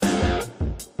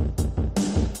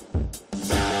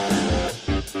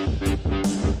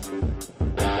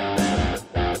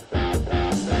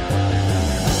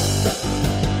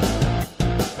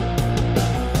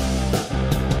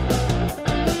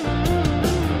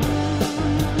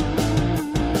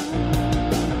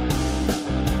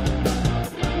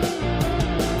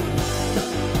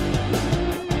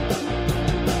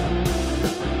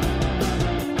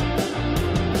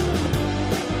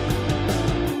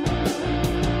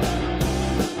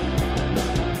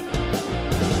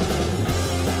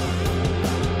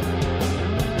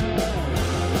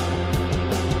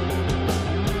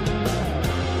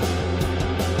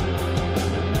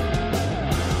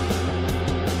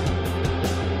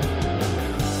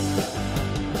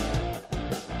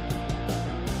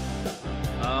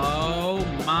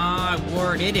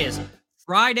word. It is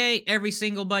Friday. Every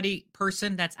single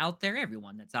person that's out there,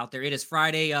 everyone that's out there. It is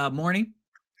Friday morning,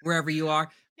 wherever you are.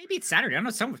 Maybe it's Saturday. I don't know.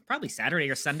 Some probably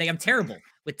Saturday or Sunday. I'm terrible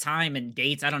with time and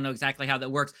dates. I don't know exactly how that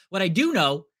works. What I do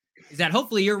know is that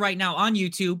hopefully you're right now on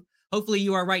YouTube. Hopefully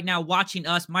you are right now watching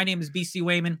us. My name is BC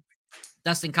Wayman.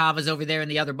 Dustin Cava's over there in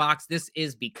the other box. This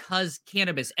is Because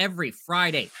Cannabis every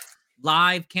Friday.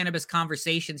 Live cannabis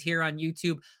conversations here on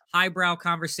YouTube. Highbrow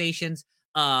conversations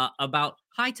about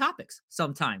high topics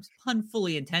sometimes. Pun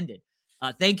fully intended.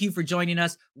 Thank you for joining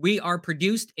us. We are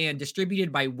produced and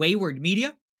distributed by Wayward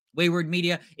Media. Wayward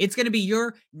Media. It's going to be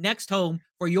your next home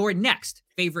for your next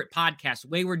favorite podcast,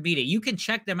 Wayward Media. You can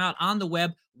check them out on the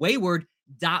web,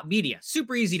 wayward.media.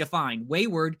 Super easy to find,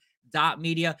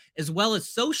 wayward.media, as well as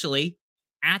socially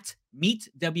at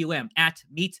MeetWM,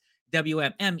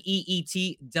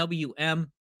 MEETWM.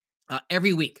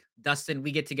 Every week, Dustin,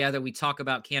 we get together, we talk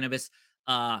about cannabis.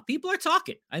 People are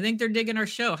talking. I think they're digging our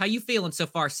show. How you feeling so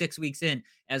far 6 weeks in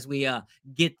as we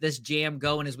get this jam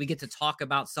going, as we get to talk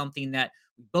about something that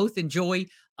we both enjoy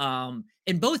and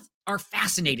both are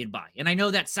fascinated by? And I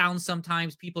know that sounds,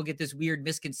 sometimes people get this weird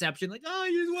misconception like, oh,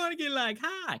 you just want to get like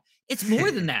high. It's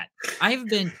more than that. I have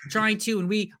been trying to, and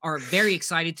we are very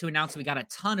excited to announce we got a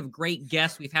ton of great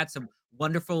guests. We've had some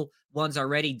wonderful ones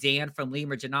already. Dan from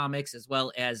Lemur Genomics, as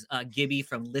well as Gibby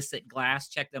from Licit Glass.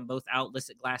 Check them both out,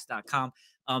 licitglass.com.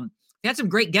 We had some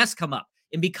great guests come up.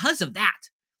 And because of that,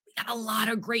 we got a lot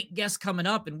of great guests coming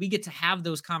up, and we get to have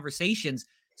those conversations.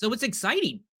 So it's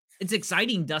exciting. It's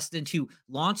exciting, Dustin, to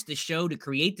launch the show, to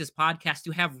create this podcast,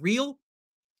 to have real,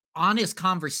 honest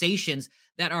conversations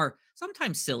that are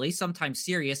sometimes silly, sometimes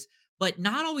serious, but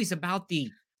not always about the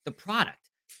product,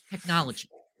 technology,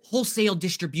 wholesale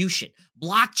distribution,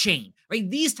 blockchain,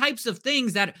 right? These types of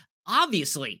things that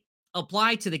obviously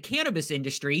apply to the cannabis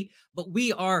industry, but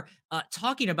we are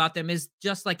talking about them as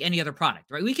just like any other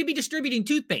product, right? We could be distributing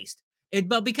toothpaste,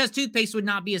 but because toothpaste would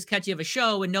not be as catchy of a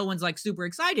show and no one's like super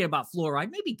excited about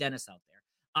fluoride, maybe Dennis out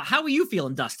there. How are you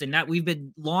feeling, Dustin, that we've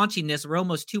been launching this? We're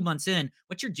almost 2 months in.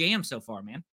 What's your jam so far,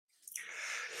 man?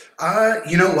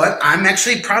 You know what? I'm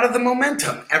actually proud of the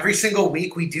momentum. Every single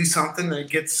week we do something that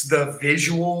gets the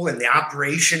visual and the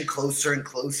operation closer and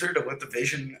closer to what the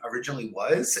vision originally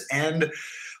was. And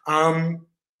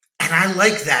I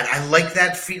like that. I like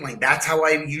that feeling. That's how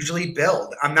I usually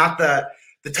build. I'm not the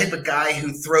type of guy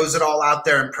who throws it all out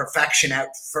there in perfection at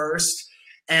first.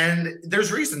 And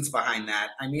there's reasons behind that.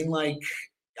 I mean, like,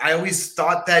 I always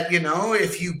thought that,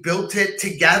 if you built it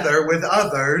together with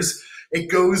others, it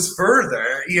goes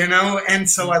further, And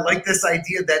so I like this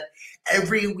idea that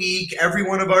every week, every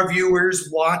one of our viewers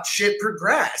watch it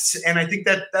progress. And I think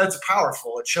that that's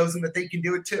powerful. It shows them that they can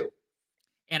do it too.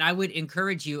 And I would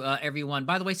encourage you, everyone,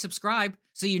 by the way, subscribe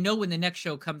so you know when the next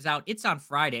show comes out. It's on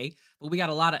Friday, but we got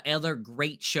a lot of other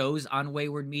great shows on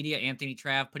Wayward Media. Anthony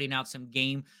Trav putting out some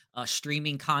game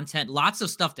streaming content. Lots of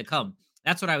stuff to come.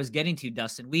 That's what I was getting to,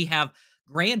 Dustin. We have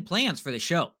grand plans for the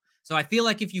show. So I feel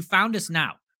like if you found us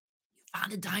now, you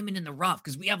found a diamond in the rough,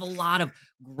 because we have a lot of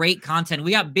great content.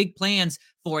 We got big plans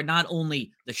for not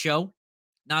only the show,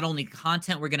 not only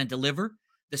content we're going to deliver,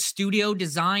 the studio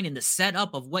design and the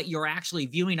setup of what you're actually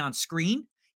viewing on screen.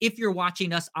 If you're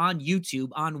watching us on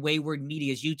YouTube, on Wayward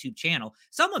Media's YouTube channel,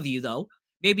 some of you, though,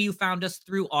 maybe you found us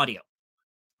through audio.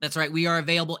 That's right. We are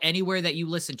available anywhere that you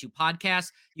listen to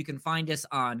podcasts. You can find us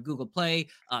on Google Play,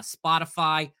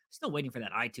 Spotify. Still waiting for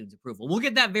that iTunes approval. We'll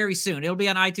get that very soon. It'll be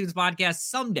on iTunes podcast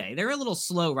someday. They're a little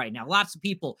slow right now. Lots of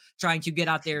people trying to get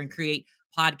out there and create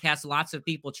podcasts. Lots of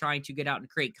people trying to get out and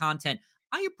create content.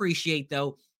 I appreciate,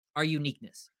 though, our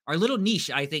uniqueness, our little niche,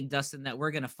 I think, Dustin, that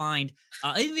we're going to find,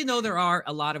 even though there are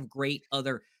a lot of great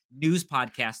other news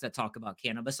podcasts that talk about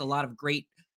cannabis, a lot of great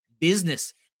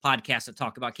business podcasts that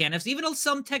talk about cannabis, even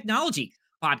some technology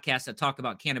podcasts that talk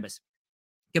about cannabis,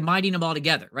 combining them all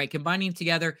together, right? Combining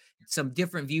together some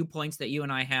different viewpoints that you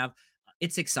and I have.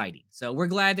 It's exciting. So we're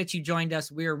glad that you joined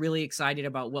us. We're really excited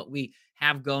about what we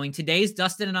have going. Today's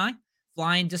Dustin and I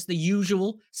flying just the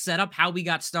usual setup, how we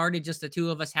got started, just the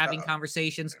two of us having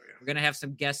conversations. We're going to have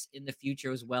some guests in the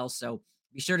future as well. So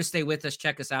be sure to stay with us.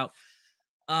 Check us out.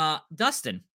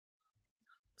 Dustin,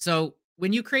 so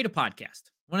when you create a podcast,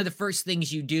 one of the first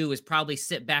things you do is probably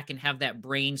sit back and have that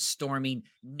brainstorming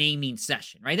naming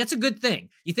session, right? That's a good thing.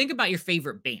 You think about your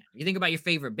favorite band. You think about your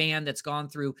favorite band that's gone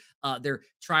through their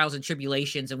trials and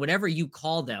tribulations, and whatever you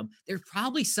call them, there's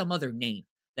probably some other name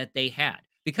that they had,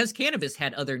 because cannabis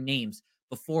had other names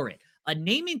before it.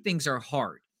 Naming things are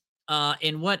hard.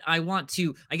 And what I want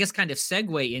to, I guess, kind of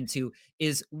segue into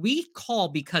is we call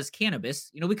Because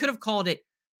Cannabis, we could have called it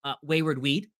Wayward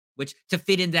Weed. which to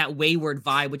fit in that wayward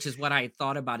vibe, which is what I had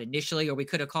thought about initially, or we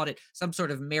could have called it some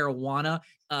sort of marijuana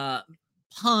uh,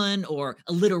 pun or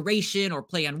alliteration or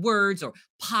play on words or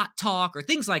pot talk or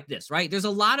things like this, right? There's a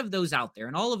lot of those out there,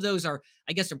 and all of those are,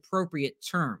 I guess, appropriate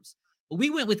terms. But we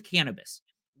went with cannabis.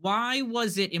 Why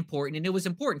was it important? And it was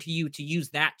important to you to use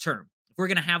that term. If we're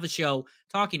going to have a show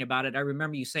talking about it, I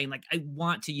remember you saying, like, I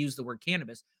want to use the word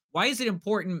cannabis. Why is it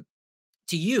important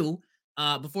to you,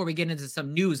 before we get into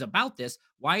some news about this,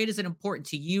 why is it important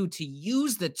to you to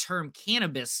use the term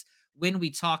cannabis when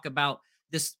we talk about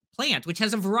this plant, which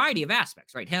has a variety of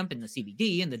aspects, right? Hemp and the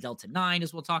CBD and the Delta 9,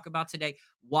 as we'll talk about today.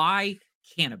 Why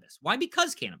cannabis? Why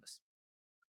because cannabis?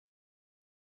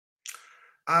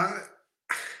 Uh,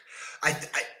 I,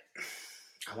 I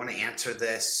I want to answer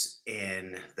this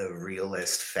in the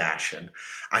realist fashion.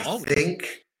 I Always.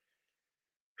 think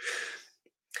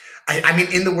I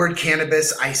mean, in the word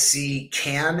cannabis, I see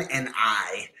can and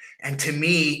I. And to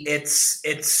me, it's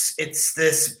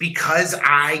this because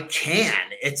I can.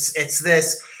 It's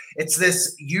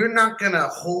this you're not going to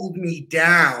hold me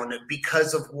down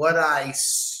because of what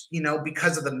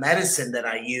because of the medicine that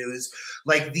I use.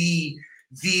 Like the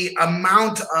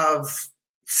amount of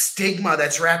stigma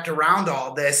that's wrapped around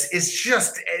all this is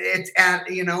just it's at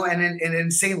an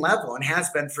insane level and has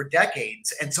been for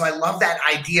decades. And so I love that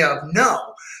idea of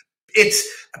no, it's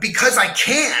because I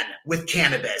can with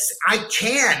cannabis. I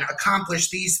can accomplish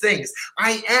these things.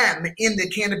 I am in the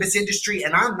cannabis industry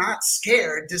and I'm not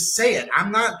scared to say it.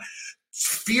 I'm not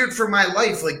feared for my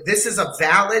life. Like, this is a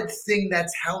valid thing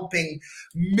that's helping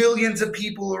millions of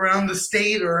people around the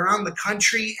state or around the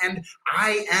country, and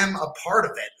I am a part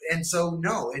of it. And so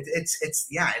no, it's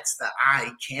the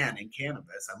I can in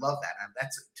cannabis. I love that. And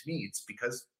that's, to me, it's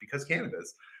because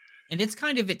cannabis. And it's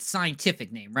kind of its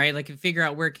scientific name, right? Like, you figure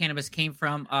out where cannabis came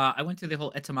from. I went through the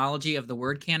whole etymology of the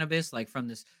word cannabis, like from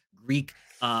this Greek,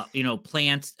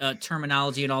 plant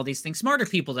terminology and all these things. Smarter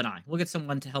people than I. We'll get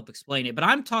someone to help explain it. But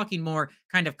I'm talking more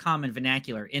kind of common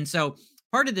vernacular. And so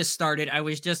part of this started, I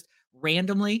was just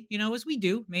randomly, as we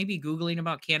do, maybe Googling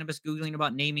about cannabis, Googling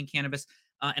about naming cannabis.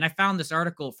 And I found this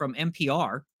article from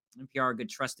NPR, NPR, a good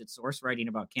trusted source writing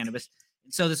about cannabis.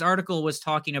 And so this article was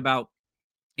talking about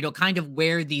kind of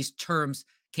where these terms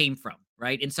came from,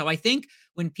 right? And so I think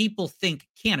when people think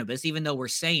cannabis, even though we're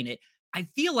saying it, I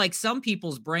feel like some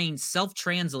people's brains self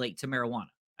translate to marijuana.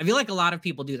 I feel like a lot of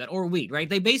people do that, or weed, right?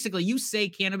 They basically, you say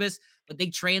cannabis, but they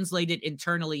translate it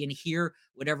internally and hear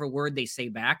whatever word they say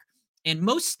back. And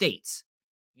most states,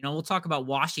 we'll talk about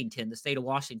Washington, the state of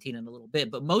Washington, in a little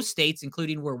bit, but most states,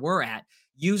 including where we're at,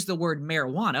 use the word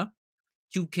marijuana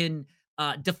to can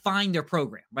define their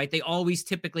program, right? They always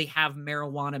typically have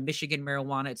marijuana, Michigan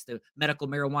marijuana. It's the medical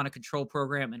marijuana control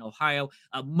program in Ohio.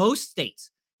 Most states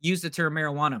use the term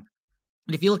marijuana.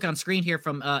 And if you look on screen here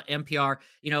from NPR,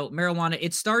 marijuana,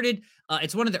 it started,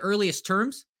 it's one of the earliest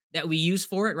terms that we use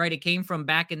for it, right? It came from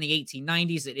back in the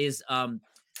 1890s. It is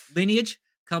lineage,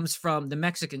 comes from the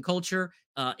Mexican culture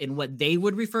in what they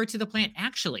would refer to the plant.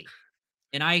 Actually,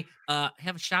 and I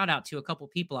have a shout out to a couple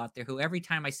people out there who every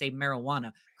time I say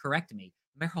marijuana, correct me,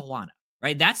 marijuana,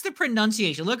 right? That's the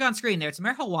pronunciation. Look on screen there. It's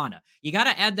marijuana. You got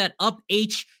to add that up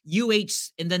H,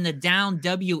 UH, and then the down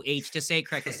WH to say it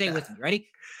correctly. Say it with me. Ready?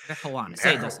 Marijuana.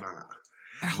 Say it this way.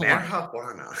 Marijuana.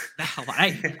 Marijuana.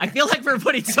 Marijuana. I feel like we're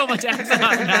putting so much accent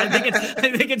on that.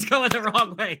 I think it's going the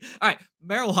wrong way. All right.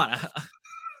 Marijuana.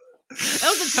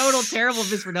 That was a total terrible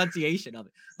mispronunciation of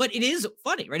it. But it is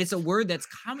funny, right? It's a word that's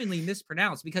commonly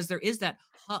mispronounced because there is that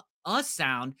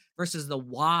sound versus the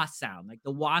wah sound. Like,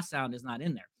 the wah sound is not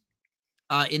in there.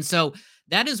 And so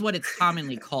that is what it's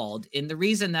commonly called. And the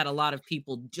reason that a lot of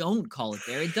people don't call it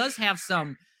there, it does have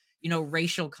some,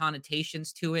 racial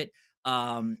connotations to it.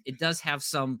 It does have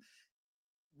some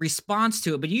response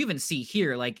to it, but you even see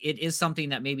here, like, it is something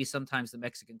that maybe sometimes the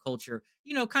Mexican culture,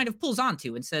 kind of pulls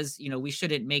onto and says, we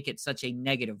shouldn't make it such a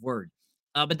negative word.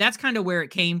 But that's kind of where it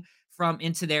came from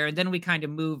into there. And then we kind of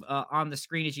move on the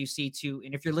screen, as you see, to,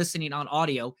 and if you're listening on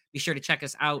audio, be sure to check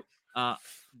us out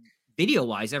video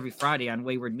wise every Friday on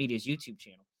Wayward Media's YouTube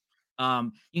channel.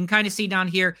 You can kind of see down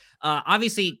here,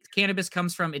 obviously, cannabis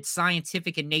comes from, it's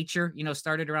scientific in nature,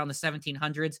 started around the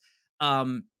 1700s.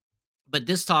 But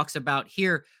this talks about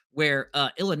here where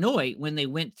Illinois, when they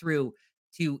went through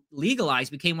to legalize,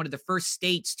 became one of the first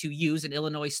states to use, and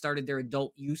Illinois started their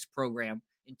adult use program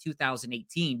in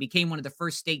 2018, became one of the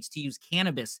first states to use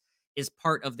cannabis as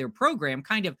part of their program,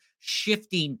 kind of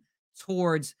shifting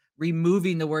towards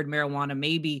removing the word marijuana,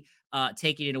 maybe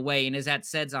taking it away. And as that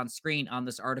says on screen on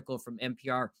this article from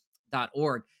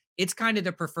NPR.org, it's kind of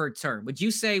the preferred term. Would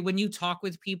you say when you talk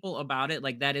with people about it,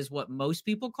 like, that is what most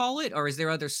people call it? Or is there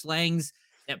other slangs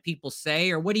that people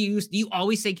say, or what do you use? Do you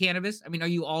always say cannabis? I mean, are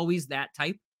you always that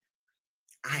type?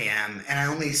 I am, and I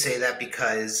only say that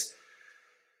because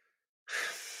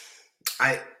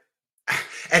I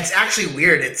it's actually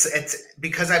weird. It's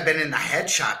because I've been in the head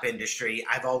shop industry,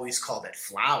 I've always called it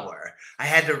flower. I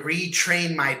had to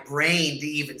retrain my brain to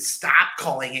even stop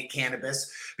calling it cannabis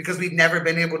because we've never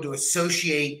been able to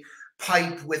associate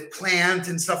pipe with plant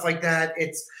and stuff like that.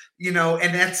 It's, and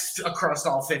that's across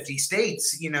all 50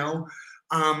 states.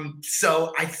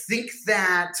 So I think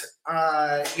that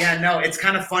yeah, no, it's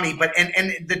kind of funny, but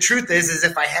and the truth is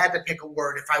if I had to pick a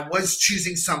word, if I was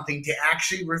choosing something to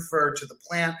actually refer to the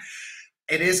plant,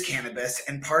 it is cannabis,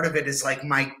 and part of it is like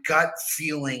my gut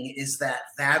feeling is that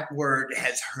that word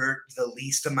has hurt the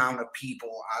least amount of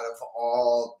people out of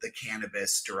all the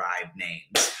cannabis derived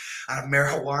names, out of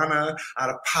marijuana, out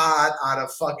of pot, out of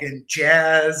fucking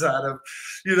jazz, out of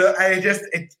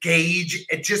gauge.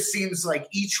 It just seems like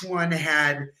each one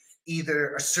had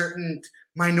either a certain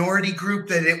minority group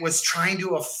that it was trying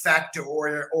to affect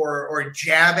or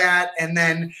jab at, and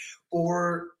then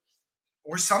or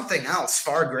something else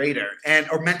far greater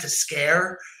or meant to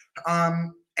scare.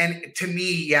 And to me,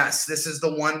 yes, this is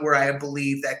the one where I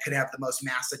believe that could have the most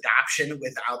mass adoption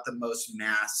without the most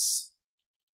mass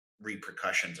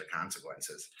repercussions or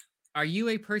consequences. Are you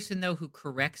a person though who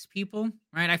corrects people?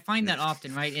 Right? I find that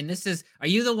often, right? And are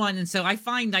you the one? And so I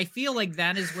feel like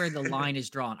that is where the line is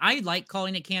drawn. I like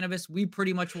calling it cannabis. We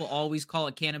pretty much will always call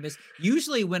it cannabis.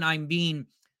 Usually when I'm being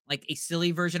like a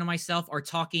silly version of myself or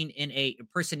talking in a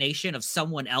impersonation of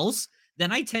someone else, then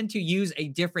I tend to use a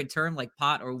different term like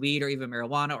pot or weed or even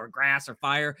marijuana or grass or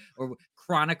fire or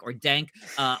chronic or dank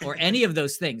or any of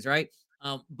those things, right?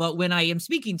 But when I am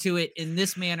speaking to it in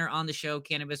this manner on the show,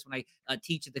 cannabis, when I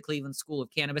teach at the Cleveland School of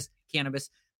Cannabis,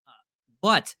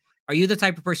 but are you the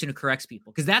type of person who corrects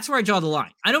people? Because that's where I draw the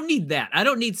line. I don't need that. I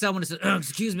don't need someone to say, oh,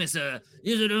 excuse me, sir.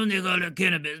 You should only call it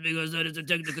cannabis because that is a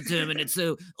technical term and it's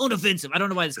so unoffensive. I don't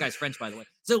know why this guy's French, by the way.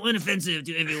 So unoffensive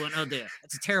to everyone out there.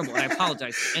 That's terrible. And I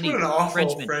apologize to any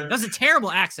Frenchman. That's a terrible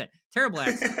accent. Terrible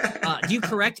accent. Do you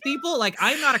correct people? Like,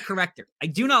 I'm not a corrector. I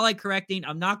do not like correcting.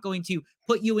 I'm not going to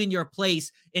put you in your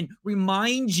place and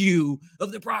remind you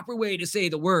of the proper way to say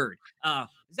the word.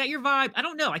 Is that your vibe? I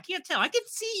don't know. I can't tell. I can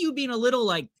see you being a little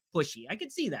like pushy. I can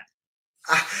see that.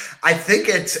 I think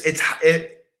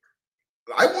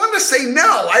I want to say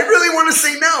no. I really want to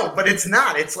say no, but it's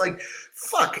not. It's like,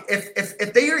 fuck,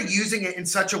 if they are using it in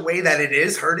such a way that it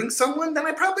is hurting someone, then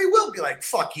I probably will be like,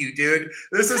 fuck you, dude.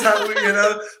 This is how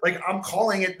like I'm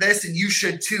calling it this and you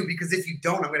should too, because if you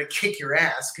don't, I'm going to kick your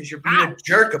ass because you're being a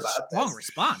jerk about this. Strong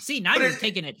response. See, now you're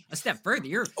taking it a step further.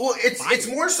 It's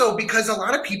more so because a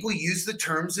lot of people use the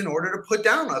terms in order to put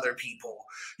down other people,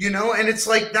 and it's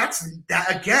like, that's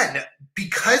that again,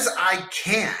 because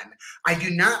I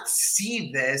do not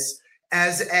see this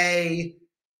as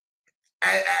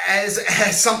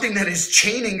as something that is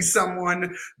chaining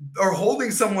someone or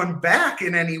holding someone back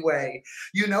in any way,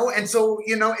 and so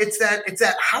it's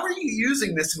that how are you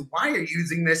using this and why are you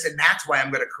using this, and that's why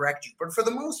I'm going to correct you. But for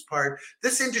the most part,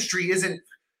 this industry isn't,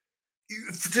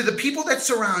 to the people that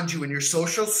surround you in your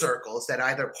social circles that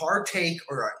either partake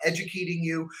or are educating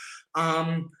you,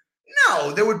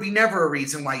 no, there would be never a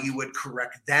reason why you would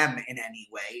correct them in any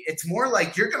way. It's more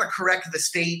like you're going to correct the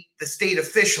state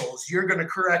officials. You're going to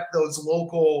correct those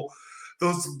local,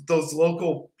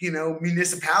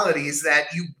 municipalities that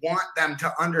you want them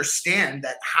to understand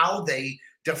that how they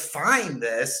define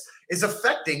this is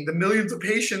affecting the millions of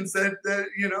patients that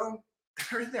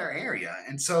are in their area.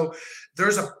 And so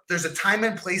there's a time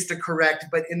and place to correct,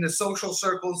 but in the social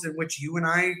circles in which you and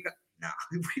I, no,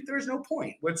 there's no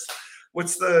point.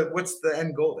 What's the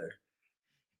end goal there?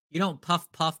 You don't puff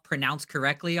pronounce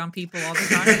correctly on people all the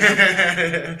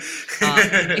time.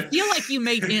 I feel like you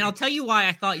may, and I'll tell you why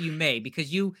I thought you may,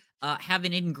 because you have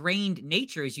an ingrained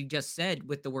nature, as you just said,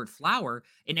 with the word flower,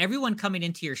 and everyone coming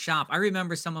into your shop. I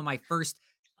remember some of my first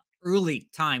early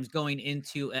times going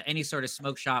into any sort of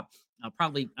smoke shop.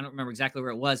 Probably, I don't remember exactly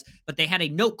where it was, but they had a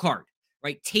note card,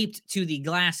 right, taped to the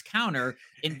glass counter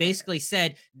and basically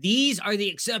said, these are the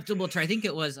acceptable terms. I think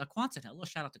it was a Quonset, a little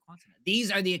shout out to Quonset.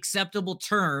 These are the acceptable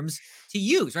terms to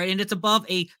use, right? And it's above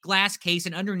a glass case,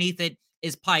 and underneath it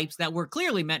is pipes that were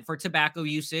clearly meant for tobacco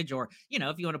usage, or,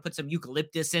 if you want to put some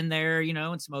eucalyptus in there,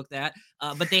 and smoke that.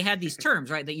 But they had these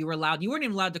terms, right, that you weren't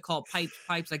even allowed to call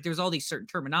pipes. Like there's all these certain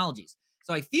terminologies.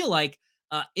 So I feel like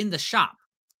in the shop,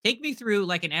 take me through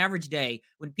like an average day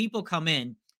when people come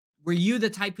in. Were you the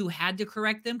type who had to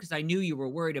correct them? Because I knew you were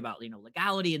worried about,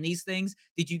 legality and these things.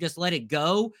 Did you just let it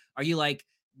go? Are you like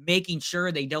making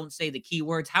sure they don't say the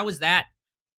keywords? How was that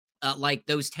like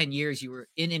those 10 years you were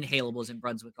in inhalables in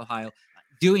Brunswick, Ohio?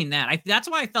 doing that. That's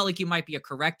why I felt like you might be a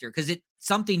corrector, because it's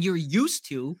something you're used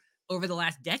to over the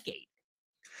last decade.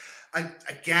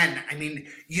 Again, I mean,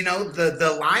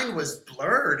 the line was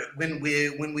blurred when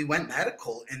we went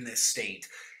medical in this state.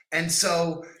 And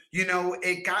so,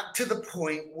 it got to the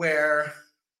point where,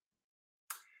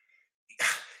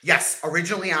 yes,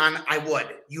 originally on,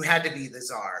 you had to be the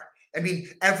czar. I mean,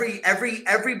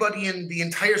 everybody in the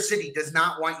entire city does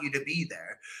not want you to be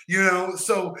there,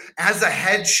 So as a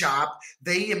head shop,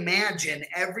 they imagine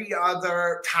every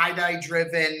other tie-dye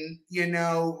driven,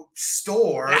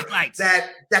 store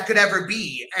that could ever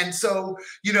be. And so,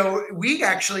 we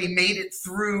actually made it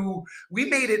through. We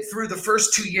made it through the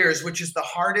first 2 years, which is the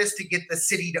hardest to get the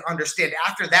city to understand.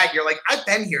 After that, you're like, I've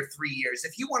been here 3 years.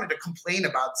 If you wanted to complain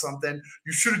about something,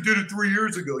 you should have did it 3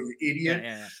 years ago, you idiot.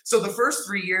 Yeah. So the first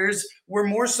 3 years were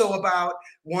more so about,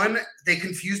 one, they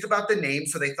confused about the name,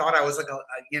 so they thought I was like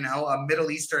a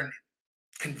Middle Eastern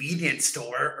convenience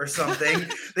store or something.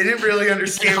 They didn't really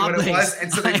understand what it was,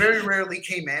 and so they very rarely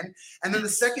came in. And then the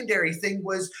secondary thing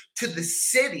was, to the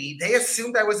city, they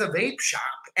assumed I was a vape shop,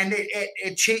 and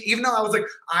it changed. Even though I was like,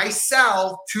 I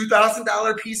sell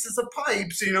 $2,000 pieces of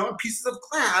pipes, pieces of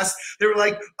glass, they were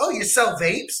like, oh, you sell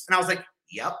vapes? And I was like,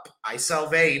 yep, I sell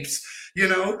vapes.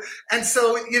 And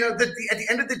so, at the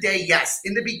end of the day, yes,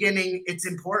 in the beginning, it's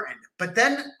important. But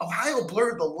then Ohio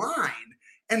blurred the line.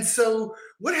 And so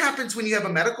what happens when you have a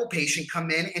medical patient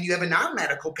come in and you have a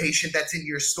non-medical patient that's in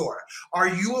your store? Are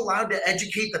you allowed to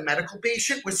educate the medical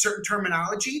patient with certain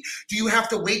terminology? Do you have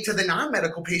to wait till the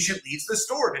non-medical patient leaves the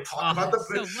store to talk about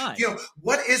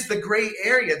what is the gray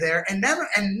area there? And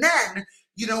then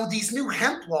these new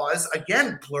hemp laws,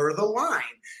 again, blur the line.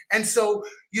 And so,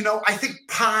 I think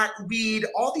pot, weed,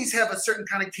 all these have a certain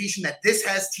connotation that this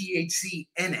has THC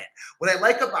in it. What I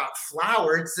like about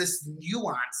flower, it's this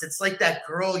nuance. It's like that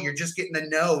girl you're just getting to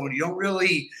know, and you don't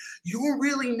really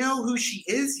know who she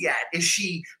is yet. Is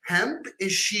she hemp?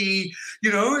 Is she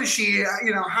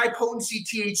high potency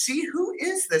THC? Who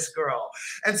is this girl?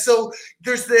 And so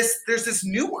there's this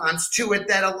nuance to it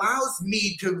that allows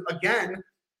me to, again,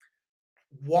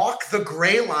 walk the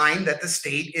gray line that the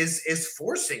state is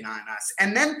forcing on us.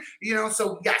 And then,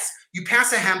 so yes, you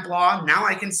pass a hemp law. Now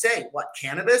I can say, what,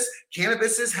 cannabis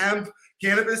is hemp,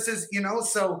 cannabis is,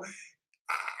 so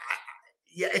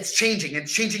yeah, it's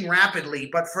changing rapidly.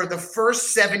 But for the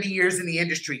first 70 years in the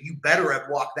industry, you better have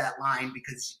walked that line,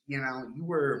 because, you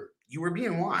were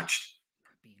being watched.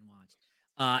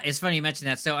 It's funny you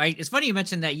mentioned that. So it's funny you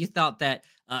mentioned that you thought that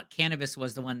cannabis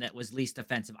was the one that was least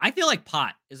offensive. I feel like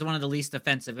pot is one of the least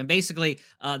offensive. And basically,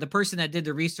 the person that did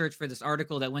the research for this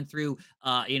article that went through,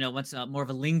 once more of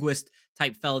a linguist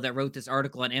type fellow that wrote this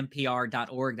article on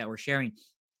npr.org that we're sharing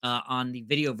on the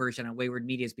video version on Wayward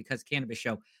Media's Because Cannabis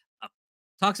show,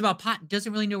 talks about pot,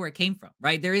 doesn't really know where it came from,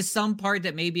 right? There is some part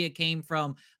that maybe it came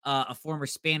from a former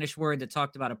Spanish word that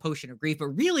talked about a potion of grief, but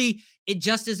really it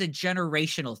just is a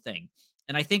generational thing.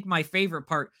 And I think my favorite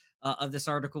part of this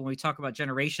article when we talk about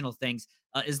generational things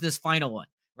is this final one,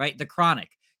 right? The chronic.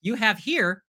 You have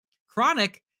here,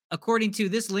 chronic, according to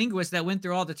this linguist that went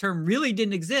through all the term, really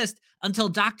didn't exist until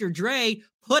Dr. Dre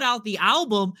put out the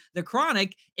album, The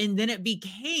Chronic, and then it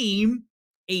became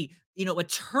a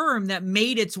term that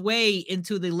made its way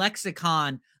into the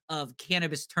lexicon of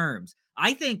cannabis terms.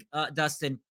 I think,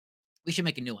 Dustin, we should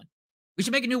make a new one. We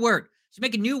should make a new word. So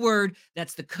make a new word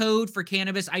that's the code for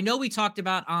cannabis. I know we talked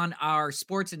about on our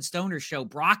Sports and Stoner show,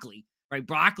 broccoli, right?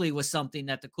 Broccoli was something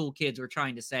that the cool kids were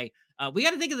trying to say. We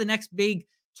got to think of the next big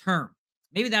term.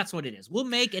 Maybe that's what it is. We'll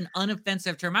make an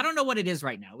unoffensive term. I don't know what it is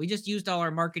right now. We just used all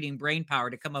our marketing brain power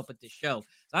to come up with this show.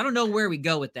 So I don't know where we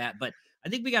go with that, but I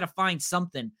think we got to find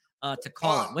something to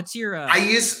call it. What's your? I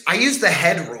use the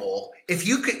head roll. If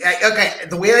you could, okay,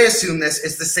 the way I assume this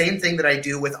is the same thing that I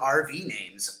do with RV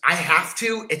names. I have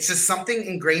to. It's just something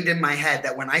ingrained in my head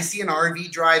that when I see an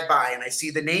RV drive by and I see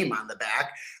the name on the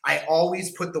back, I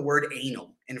always put the word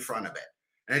anal in front of it.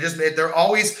 And they're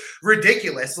always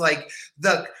ridiculous, like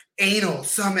the anal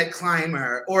summit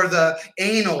climber or the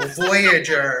anal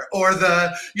voyager or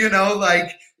the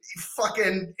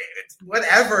fucking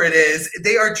whatever it is.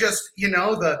 They are just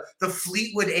the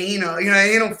Fleetwood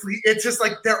anal fleet. It's just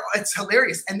like it's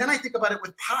hilarious. And then I think about it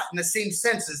with pot in the same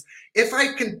sense as, if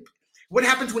I can, what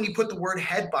happens when you put the word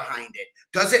head behind it?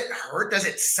 Does it hurt? Does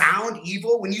it sound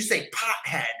evil when you say pot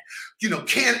head?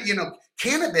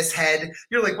 Cannabis head,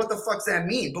 you're like, what the fuck's that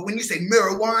mean? But when you say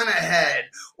marijuana head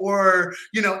or,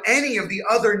 any of the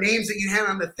other names that you had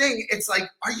on the thing, it's like,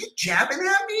 are you jabbing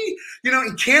at me?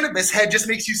 And cannabis head just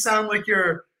makes you sound like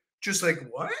you're just like,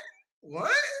 what?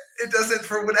 it doesn't,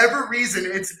 for whatever reason,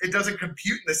 it doesn't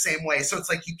compute in the same way. So it's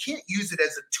like you can't use it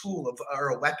as a tool or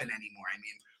a weapon anymore. I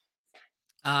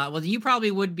mean, Well, you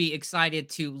probably would be excited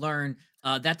to learn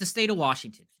that the state of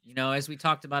Washington, as we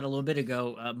talked about a little bit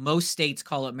ago, most states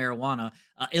call it marijuana.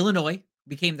 Illinois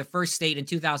became the first state in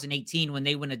 2018 when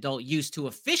they went adult use to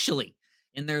officially,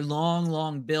 in their long,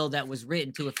 long bill that was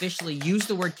written, to officially use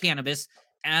the word cannabis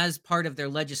as part of their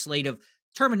legislative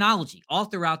terminology all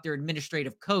throughout their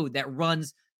administrative code that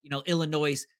runs,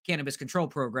 Illinois' cannabis control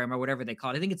program or whatever they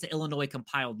call it. I think it's the Illinois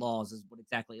compiled laws is what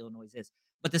exactly Illinois is.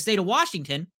 But the state of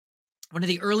Washington, one of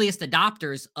the earliest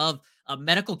adopters of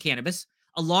medical cannabis,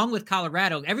 along with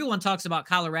Colorado. Everyone talks about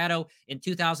Colorado in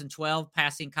 2012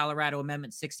 passing Colorado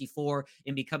Amendment 64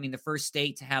 and becoming the first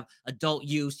state to have adult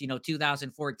use.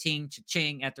 2014,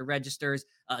 cha-ching at the registers,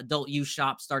 adult use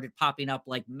shops started popping up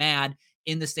like mad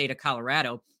in the state of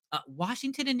Colorado.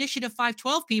 Washington Initiative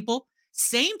 512, people,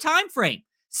 same time frame,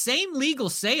 same legal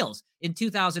sales in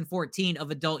 2014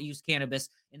 of adult use cannabis.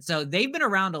 And so they've been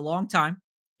around a long time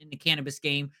in the cannabis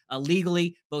game,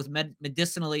 legally, both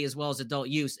medicinally as well as adult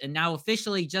use. And now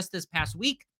officially, just this past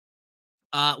week,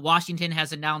 Washington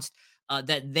has announced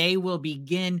that they will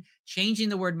begin changing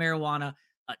the word marijuana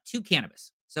to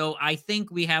cannabis. So I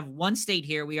think we have one state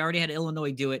here. We already had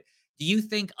Illinois do it. Do you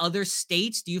think other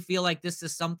states, do you feel like this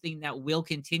is something that will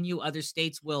continue? Other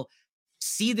states will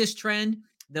see this trend.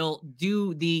 They'll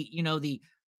do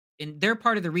and they're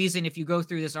part of the reason. If you go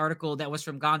through this article that was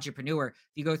from Ganjapreneur, if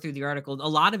you go through the article, a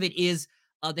lot of it is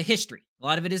the history. A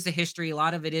lot of it is the history. A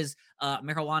lot of it is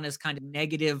marijuana's kind of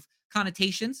negative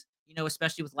connotations,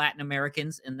 especially with Latin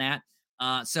Americans and that.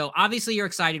 So obviously you're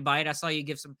excited by it. I saw you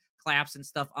give some claps and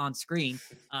stuff on screen.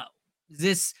 Is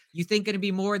this, you think, going to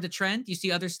be more of the trend? Do you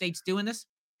see other states doing this?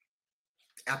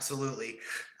 Absolutely.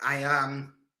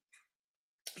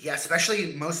 Yeah,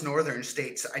 especially most northern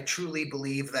states. I truly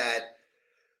believe that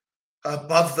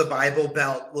above the Bible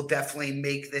Belt will definitely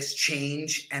make this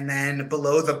change. And then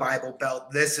below the Bible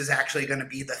Belt, this is actually going to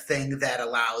be the thing that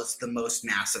allows the most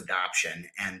mass adoption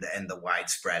and the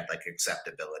widespread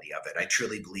acceptability of it. I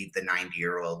truly believe the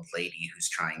 90-year-old lady who's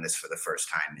trying this for the first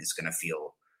time is going to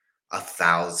feel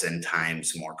 1,000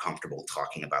 times more comfortable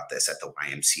talking about this at the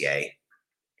YMCA.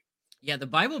 Yeah, the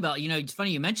Bible Belt, it's funny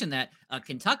you mentioned that.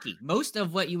 Kentucky, most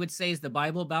of what you would say is the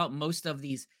Bible Belt, most of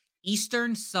these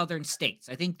eastern southern states,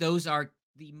 I think those are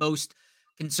the most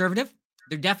conservative.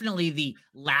 They're definitely the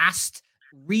last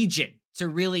region to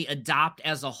really adopt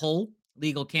as a whole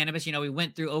legal cannabis. We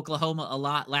went through Oklahoma a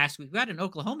lot last week. We had an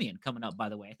Oklahomian coming up, by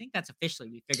the way. I think that's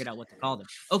officially, we figured out what to call them.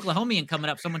 Oklahomian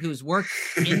coming up, someone who's worked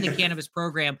in the cannabis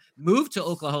program, moved to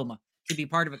Oklahoma to be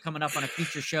part of it, coming up on a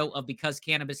future show of Because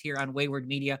Cannabis here on Wayward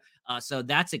Media. So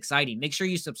that's exciting. Make sure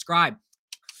you subscribe.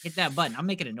 Hit that button. I'm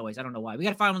making a noise. I don't know why. We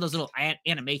got to find one of those little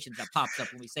animations that pops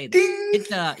up when we say that.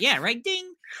 Hit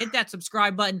ding. Hit that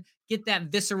subscribe button. Get that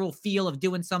visceral feel of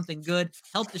doing something good.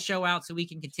 Help the show out so we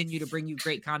can continue to bring you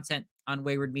great content on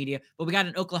Wayward Media. But we got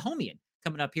an Oklahomian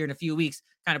coming up here in a few weeks,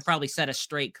 kind of probably set us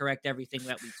straight, correct everything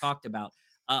that we talked about.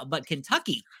 But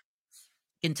Kentucky's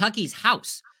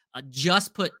House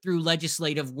just put through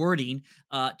legislative wording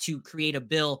to create a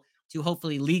bill to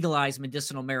hopefully legalize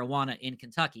medicinal marijuana in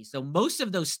Kentucky. So most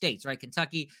of those states, right?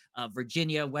 Kentucky,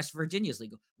 Virginia, West Virginia is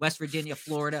legal. West Virginia,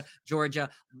 Florida, Georgia,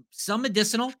 some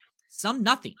medicinal, some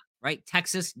nothing, right?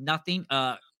 Texas, nothing,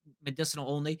 medicinal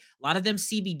only. A lot of them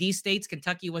CBD states.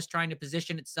 Kentucky was trying to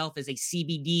position itself as a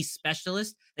CBD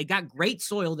specialist. They got great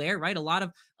soil there, right? A lot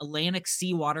of Atlantic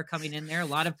seawater coming in there, a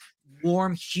lot of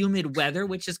warm, humid weather,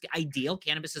 which is ideal.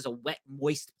 Cannabis is a wet,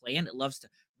 moist plant. It loves to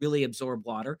really absorb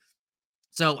water.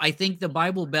 So I think the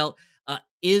Bible Belt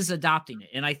is adopting it.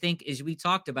 And I think, as we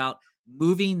talked about,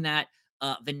 moving that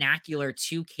vernacular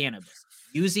to cannabis,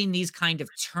 using these kind of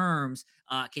terms,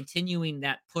 continuing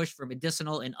that push for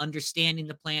medicinal and understanding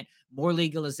the plant, more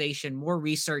legalization, more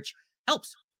research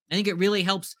helps. I think it really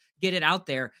helps get it out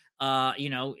there.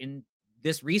 In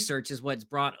this research is what's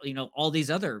brought, all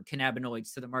these other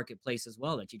cannabinoids to the marketplace as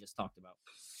well that you just talked about.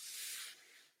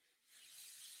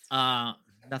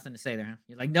 Nothing to say there, huh?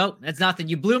 You're like, nope, that's nothing.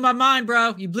 You blew my mind,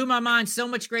 bro. You blew my mind. So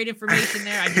much great information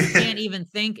there. I just can't even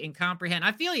think and comprehend.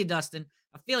 I feel you, Dustin.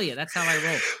 I feel you. That's how I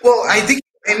roll. Well, I think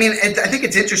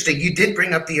it's interesting. You did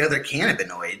bring up the other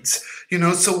cannabinoids,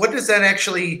 so what does that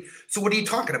actually, so what are you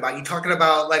talking about? You talking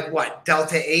about what,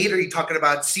 Delta 8? Or are you talking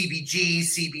about CBG,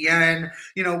 CBN?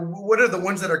 What are the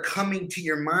ones that are coming to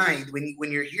your mind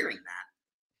when you're hearing that?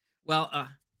 Well,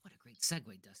 what a great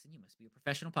segue, Dustin. You must be a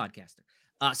professional podcaster.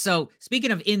 So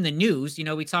speaking of in the news,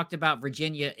 we talked about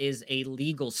Virginia is a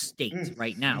legal state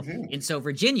right now. Mm-hmm. And so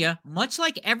Virginia, much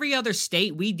like every other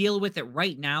state, we deal with it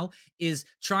right now, is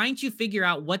trying to figure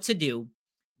out what to do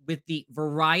with the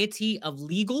variety of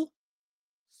legal,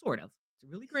 sort of, it's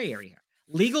a really gray area here,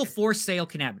 legal for sale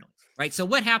cannabinoids. Right. So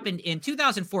what happened in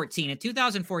 2014? In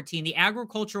 2014, the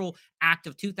Agricultural Act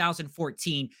of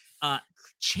 2014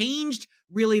 changed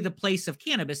really the place of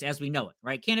cannabis as we know it,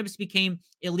 right? Cannabis became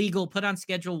illegal, put on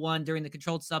Schedule 1 during the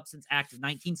Controlled Substance Act of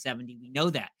 1970. We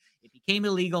know that. It became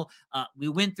illegal. We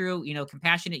went through,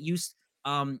 compassionate use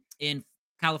in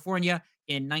California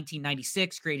in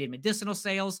 1996, created medicinal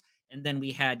sales. And then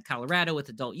we had Colorado with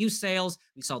adult use sales.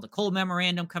 We saw the Cole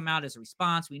Memorandum come out as a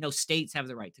response. We know states have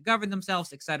the right to govern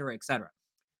themselves, et cetera, et cetera.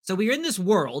 So we're in this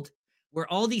world where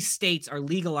all these states are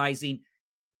legalizing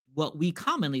what we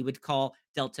commonly would call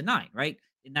Delta 9, right?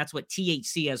 And that's what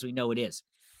THC as we know it is.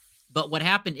 But what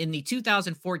happened in the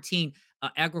 2014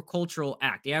 Agricultural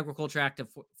Act, the Agriculture Act of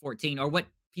 14, or what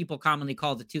people commonly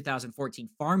call the 2014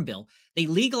 Farm Bill, they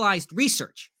legalized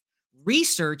research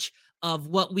of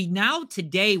what we now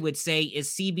today would say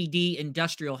is CBD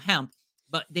industrial hemp,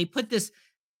 but they put this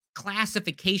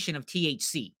classification of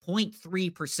THC,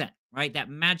 0.3%, right? That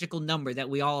magical number that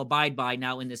we all abide by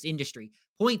now in this industry.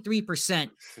 0.3%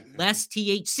 less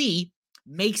THC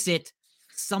makes it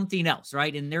something else,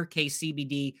 right? In their case,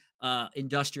 CBD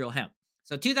industrial hemp.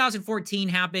 So 2014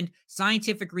 happened,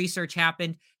 scientific research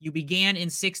happened. You began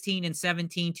in 16 and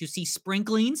 17 to see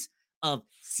sprinklings of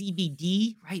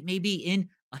CBD, right? Maybe in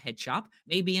a head shop,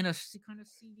 maybe in a kind of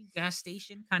CD gas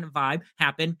station kind of vibe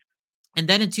happen. And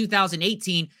then in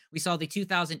 2018, we saw the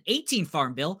 2018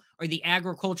 Farm Bill, or the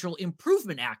Agricultural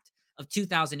Improvement Act of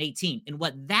 2018. And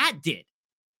what that did,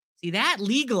 see, that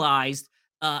legalized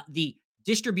the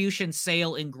distribution,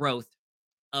 sale, and growth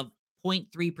of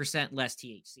 0.3% less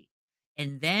THC.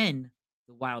 And then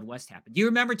the Wild West happened. Do you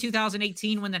remember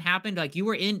 2018 when that happened? Like, you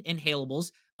were in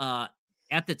Inhalables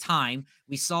at the time.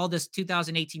 We saw this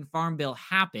 2018 Farm Bill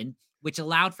happen, which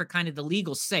allowed for kind of the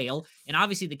legal sale. And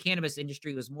obviously the cannabis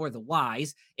industry was more the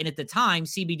wise. And at the time,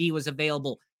 CBD was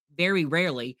available very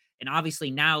rarely. And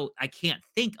obviously now I can't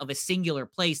think of a singular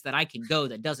place that I can go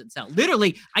that doesn't sell.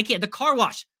 Literally, I can't. The car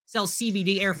wash sells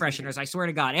CBD air fresheners. I swear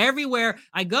to God, everywhere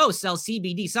I go sells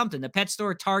CBD something. The pet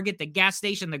store, Target, the gas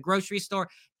station, the grocery store,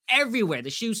 everywhere, the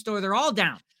shoe store, they're all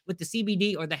down with the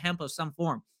CBD or the hemp of some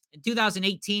form. In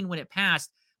 2018, when it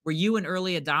passed, were you an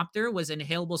early adopter? Was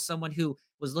Inhalable someone who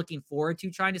was looking forward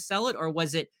to trying to sell it, or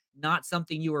was it not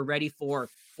something you were ready for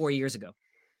 4 years ago?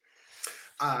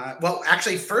 Well,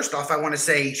 actually, first off, I want to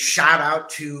say shout out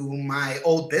to my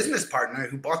old business partner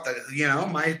who bought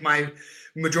my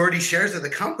majority shares of the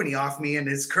company off me and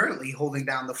is currently holding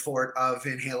down the fort of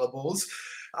Inhalables.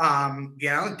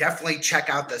 Definitely check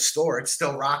out the store. It's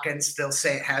still rocking,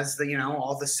 it has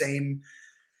all the same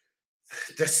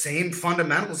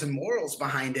fundamentals and morals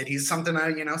behind it. He's something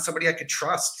somebody I could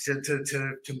trust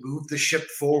to move the ship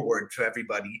forward to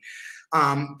everybody.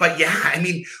 But yeah, I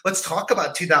mean, let's talk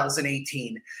about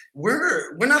 2018.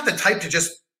 We're not the type to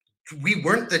we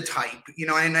weren't the type,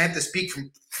 and I have to speak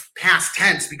from past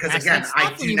tense because again,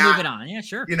 I do not. Move it on. Yeah,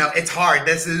 sure. It's hard.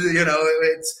 This is, it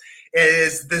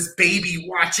is this baby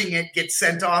watching it get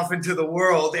sent off into the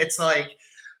world. It's like,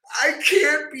 I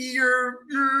can't be your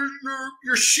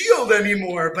shield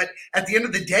anymore. But at the end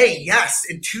of the day, yes,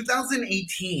 in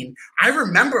 2018, I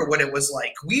remember what it was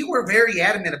like. We were very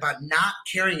adamant about not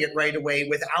carrying it right away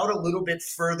without a little bit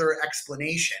further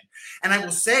explanation. And I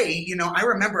will say, I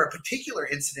remember a particular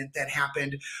incident that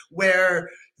happened where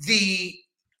the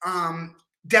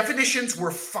definitions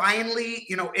were finally,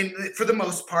 for the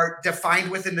most part,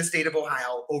 defined within the state of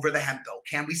Ohio over the hemp bill.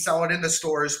 Can we sell it in the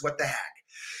stores? What the heck?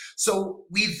 So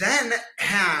we then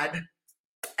had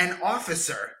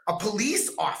a police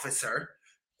officer,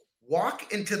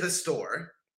 walk into the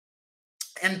store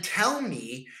and tell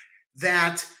me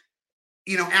that,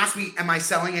 ask me, am I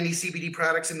selling any CBD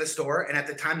products in the store? And at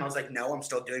the time I was like, no, I'm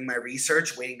still doing my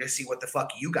research, waiting to see what the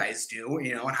fuck you guys do,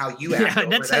 and how you act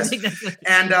over this.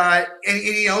 And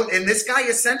this guy,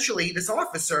 essentially, this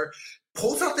officer,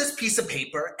 pulls out this piece of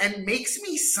paper and makes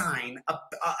me sign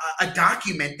a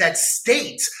document that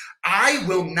states I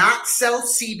will not sell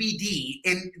CBD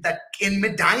in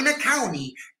Medina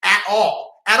County at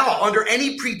all, under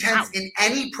any pretense in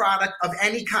any product of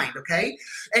any kind, okay?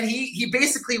 And he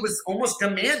basically was almost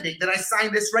demanding that I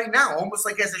sign this right now, almost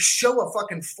like as a show of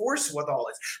fucking force with all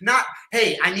this. Not,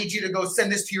 hey, I need you to go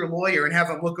send this to your lawyer and have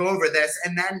him look over this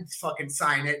and then fucking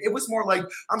sign it. It was more like,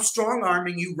 I'm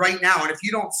strong-arming you right now, and if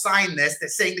you don't sign this,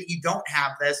 that's saying that you don't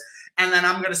have this, and then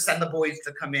I'm going to send the boys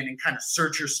to come in and kind of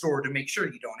search your store to make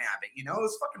sure you don't have it. It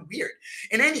was fucking weird.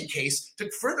 In any case, to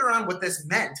further on what this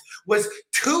meant was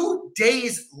 2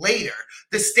 days later,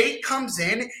 the state comes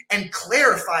in and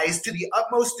clarifies to the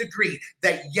utmost degree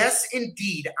that yes,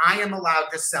 indeed, I am allowed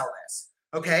to sell this.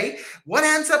 Okay, what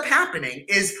ends up happening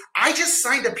is I just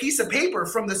signed a piece of paper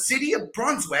from the city of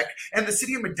Brunswick and the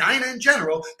city of Medina in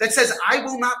general that says I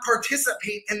will not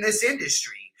participate in this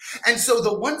industry. And so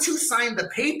the ones who signed the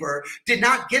paper did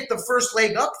not get the first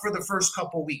leg up for the first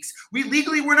couple weeks. We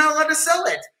legally were not allowed to sell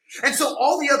it. And so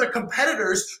all the other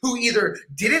competitors who either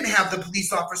didn't have the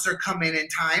police officer come in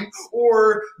time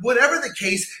or whatever the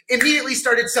case immediately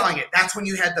started selling it. That's when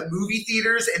you had the movie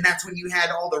theaters, and that's when you had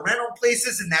all the rental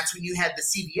places, and that's when you had the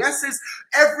CVSs.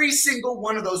 Every single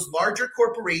one of those larger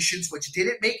corporations, which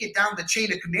didn't make it down the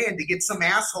chain of command to get some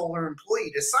asshole or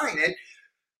employee to sign it,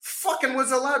 fucking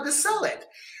was allowed to sell it.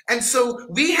 And so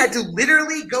we had to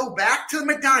literally go back to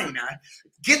Medina,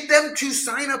 get them to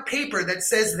sign a paper that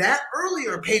says that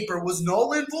earlier paper was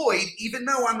null and void, even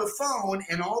though on the phone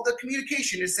and all the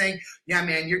communication is saying, yeah,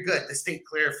 man, you're good. The state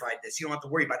clarified this. You don't have to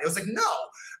worry about it. It was like, no,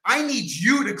 I need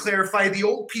you to clarify the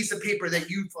old piece of paper that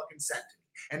you fucking sent to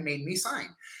me and made me sign.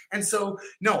 And so,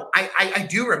 no, I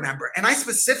do remember. And I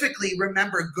specifically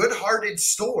remember good-hearted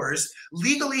stores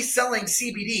legally selling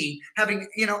CBD, having,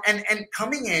 and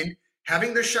coming in,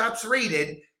 having their shops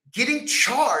raided, getting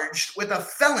charged with a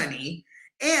felony,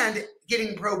 and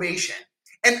getting probation.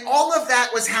 And all of that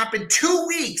happened 2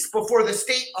 weeks before the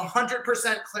state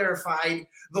 100% clarified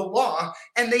the law,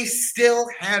 and they still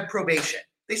had probation.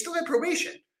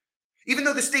 Even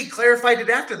though the state clarified it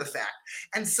after the fact.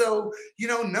 And so,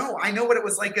 no, I know what it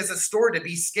was like as a store to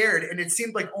be scared, and it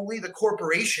seemed like only the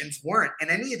corporations weren't.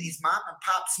 And any of these mom and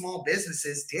pop small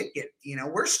businesses did get,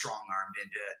 were strong-armed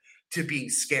into being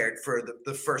scared for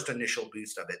the first initial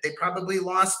boost of it. They probably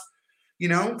lost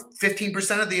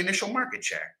 15% of the initial market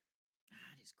share.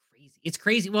 That is crazy. It's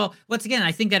crazy. Well, once again,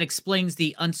 I think that explains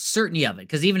the uncertainty of it.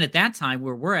 Because even at that time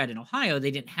where we're at in Ohio,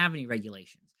 they didn't have any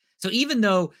regulations. So even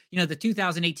though, the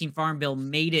 2018 Farm Bill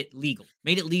made it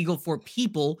legal for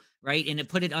people, right? And it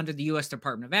put it under the U.S.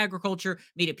 Department of Agriculture,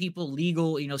 made it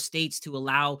legal, states to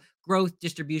allow growth,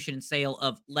 distribution, and sale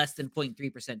of less than 0.3%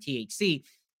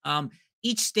 THC.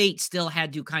 Each state still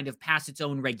had to kind of pass its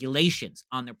own regulations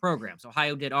on their programs.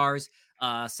 Ohio did ours.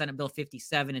 Senate Bill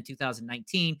 57 in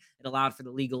 2019. It allowed for the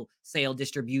legal sale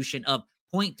distribution of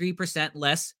 0.3%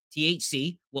 less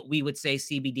THC, what we would say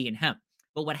CBD and hemp.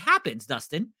 But what happens,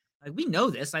 Dustin, we know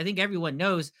this. I think everyone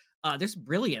knows there's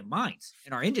brilliant minds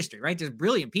in our industry, right? There's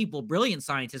brilliant people, brilliant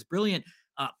scientists, brilliant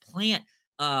plant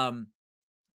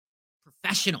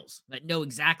professionals that know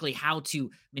exactly how to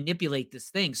manipulate this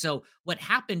thing. So what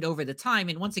happened over the time,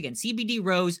 and once again, CBD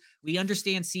rose. We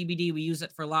understand CBD. We use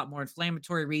it for a lot more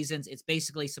inflammatory reasons. It's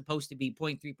basically supposed to be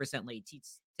 0.3% late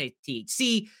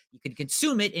THC. You can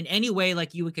consume it in any way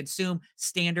like you would consume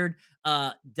standard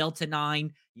Delta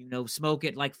 9, smoke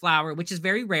it like flower, which is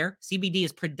very rare. CBD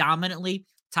is predominantly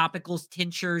topicals,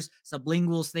 tinctures,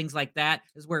 sublinguals, things like that,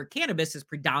 is where cannabis is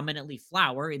predominantly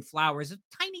flower, and flower is a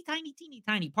tiny, tiny, teeny,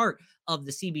 tiny part of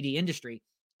the CBD industry.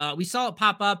 We saw it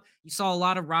pop up. You saw a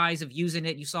lot of rise of using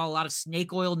it. You saw a lot of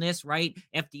snake oilness, right?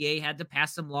 FDA had to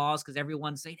pass some laws because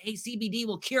everyone's saying, hey, CBD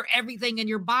will cure everything in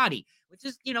your body, which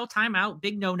is, time out,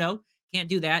 big no-no. Can't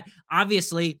do that.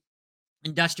 Obviously,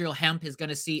 industrial hemp is going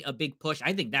to see a big push.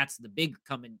 I think that's the big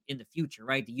coming in the future,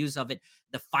 right? The use of it,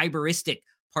 the fiberistic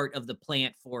part of the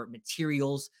plant for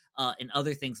materials and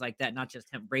other things like that, not just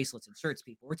hemp bracelets and shirts,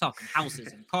 people. We're talking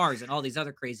houses and cars and all these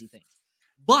other crazy things.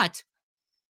 But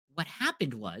what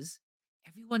happened was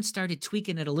everyone started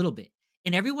tweaking it a little bit,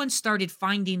 and everyone started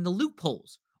finding the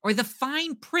loopholes or the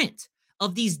fine print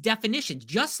of these definitions,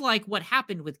 just like what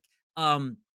happened with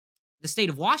the state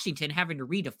of Washington having to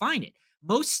redefine it.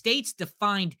 Most states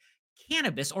defined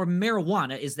cannabis, or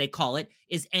marijuana as they call it,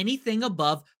 is anything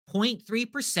above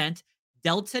 0.3%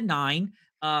 Delta 9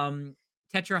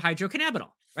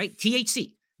 tetrahydrocannabinol, right?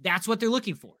 THC. That's what they're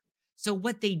looking for. So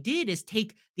what they did is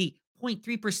take the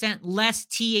 0.3% less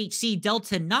THC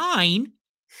Delta 9,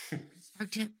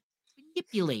 start to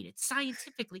manipulate it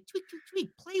scientifically,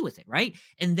 tweak, play with it, right?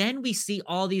 And then we see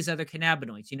all these other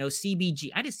cannabinoids,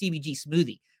 CBG. I had a CBG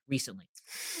smoothie recently.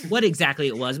 What exactly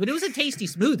it was, but it was a tasty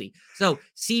smoothie. So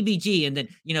CBG, and then,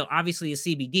 obviously a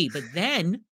CBD, but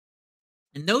then,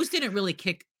 and those didn't really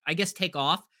take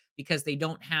off because they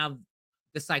don't have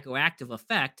the psychoactive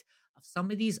effect of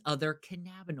some of these other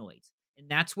cannabinoids. And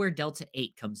that's where Delta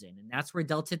 8 comes in. And that's where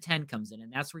Delta 10 comes in.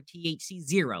 And that's where THC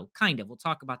 0, kind of. We'll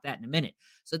talk about that in a minute.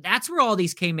 So that's where all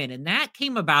these came in. And that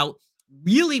came about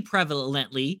really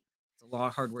prevalently. It's a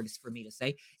hard word is for me to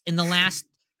say, in the last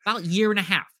about year and a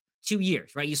half, 2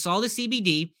 years, right? You saw the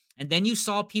CBD, and then you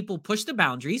saw people push the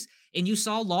boundaries, and you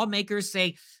saw lawmakers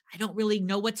say, I don't really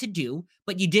know what to do,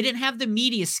 but you didn't have the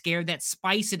media scare that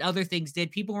spice and other things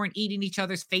did. People weren't eating each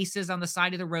other's faces on the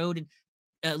side of the road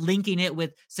and linking it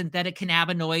with synthetic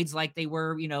cannabinoids like they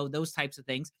were, those types of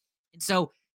things. And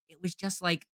so it was just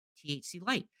like THC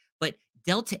light, but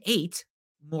Delta 8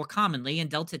 more commonly, and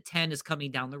Delta 10 is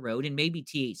coming down the road, and maybe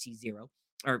THC 0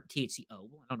 or THCO,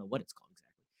 I don't know what it's called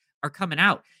exactly, are coming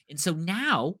out. And so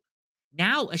now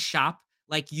a shop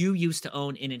like you used to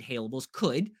own in inhalables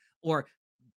could, or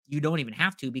you don't even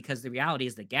have to, because the reality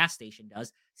is the gas station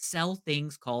does sell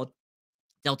things called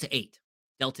Delta 8,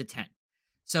 Delta 10.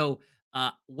 So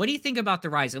what do you think about the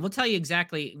rise? And we'll tell you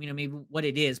exactly, maybe what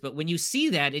it is. But when you see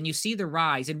that and you see the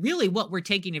rise, and really what we're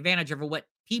taking advantage of, or what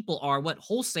people are, what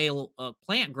wholesale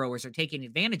plant growers are taking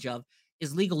advantage of,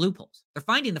 is legal loopholes. They're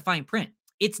finding the fine print.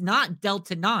 It's not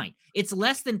Delta 9. It's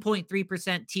less than 0.3%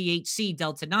 THC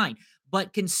Delta 9,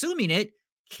 but consuming it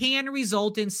can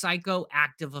result in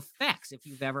psychoactive effects if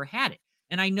you've ever had it.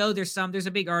 And I know there's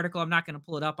a big article. I'm not going to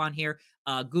pull it up on here.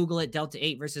 Google it, Delta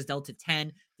 8 versus Delta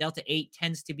 10. Delta 8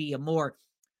 tends to be a more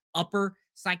upper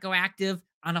psychoactive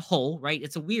on a whole, right?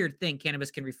 It's a weird thing.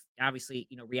 Cannabis can obviously,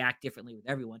 react differently with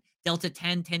everyone. Delta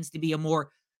 10 tends to be a more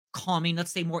calming,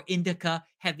 let's say more indica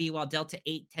heavy, while Delta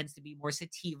 8 tends to be more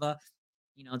sativa.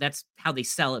 That's how they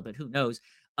sell it, but who knows?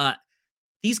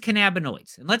 These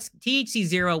cannabinoids, and THC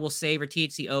 0 we'll save, or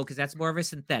THCO, because that's more of a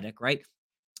synthetic, right?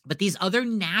 But these other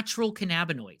natural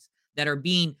cannabinoids that are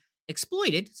being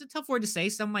exploited, it's a tough word to say,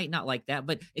 some might not like that,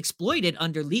 but exploited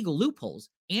under legal loopholes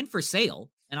and for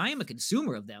sale, and I am a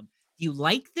consumer of them. Do you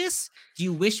like this? Do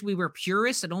you wish we were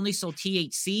purists and only sold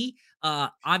THC?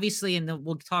 Obviously, and then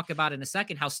we'll talk about in a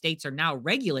second how states are now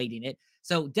regulating it.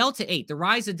 So Delta 8, the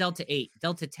rise of Delta 8,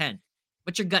 Delta 10,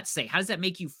 what's your gut say? How does that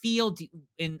make you feel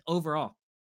in overall?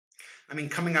 I mean,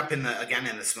 coming up in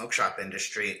the smoke shop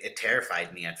industry, it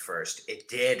terrified me at first. It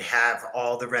did have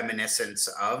all the reminiscence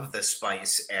of the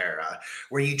spice era,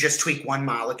 where you just tweak one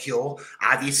molecule.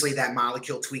 Obviously, that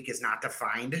molecule tweak is not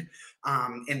defined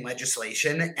in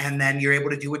legislation, and then you're able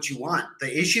to do what you want.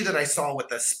 The issue that I saw with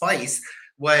the spice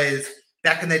was,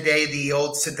 back in the day, the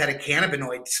old synthetic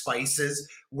cannabinoid spices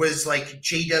was like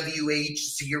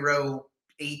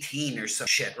JWH018 or some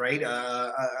shit, right?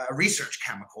 A research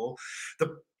chemical.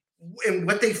 And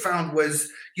what they found was,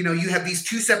 you have these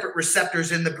two separate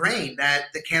receptors in the brain that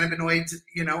the cannabinoids,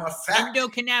 affect.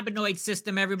 Endocannabinoid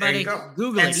system, everybody.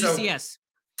 Google it, ECS.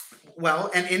 Well,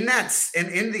 and in the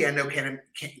endocannabinoid,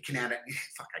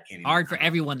 fuck, I can't even. Hard for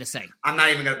everyone to say. I'm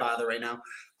not even going to bother right now.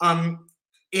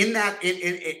 In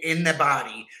the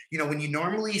body, when you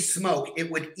normally smoke,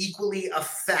 it would equally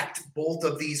affect both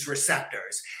of these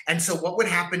receptors. And so what would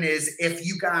happen is, if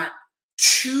you got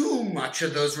too much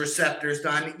of those receptors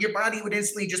done, your body would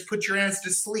instantly just put your ass to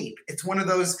sleep. It's one of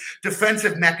those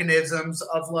defensive mechanisms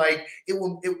of like,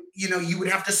 you would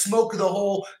have to smoke the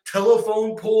whole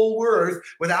telephone pole worth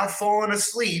without falling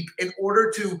asleep in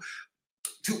order to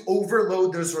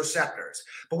overload those receptors.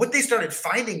 But what they started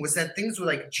finding was that things were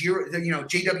like,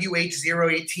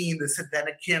 JWH018, the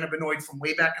synthetic cannabinoid from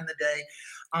way back in the day,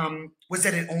 was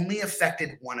that it only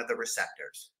affected one of the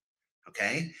receptors.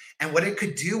 Okay. And what it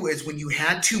could do is, when you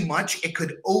had too much, it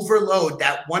could overload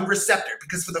that one receptor,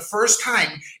 because for the first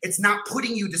time, it's not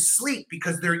putting you to sleep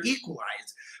because they're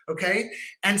equalized. Okay.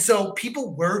 And so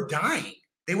people were dying.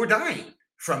 They were dying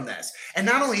from this. And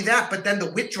not only that, but then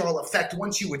the withdrawal effect,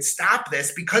 once you would stop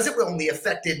this, because it only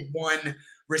affected one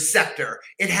receptor,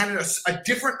 it had a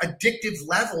different addictive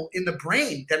level in the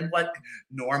brain than what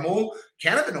normal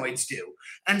cannabinoids do.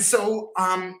 And so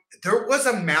there was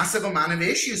a massive amount of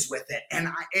issues with it. And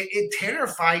it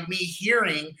terrified me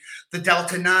hearing the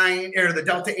Delta 9 or the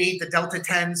Delta 8, the Delta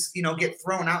 10s, get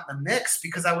thrown out in the mix,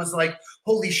 because I was like,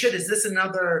 holy shit, is this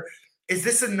another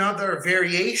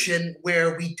variation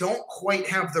where we don't quite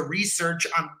have the research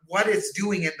on what it's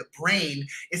doing in the brain?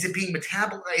 Is it being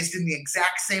metabolized in the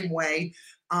exact same way?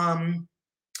 And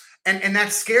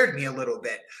that scared me a little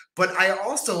bit. But I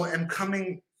also am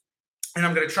coming, and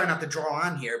I'm going to try not to draw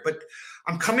on here, but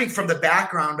I'm coming from the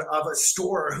background of a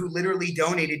store who literally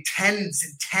donated tens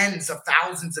and tens of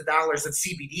thousands of dollars of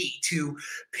CBD to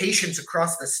patients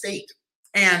across the state.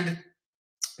 And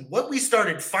what we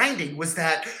started finding was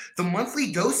that the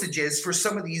monthly dosages for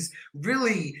some of these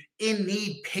really in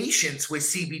need patients with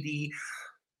CBD,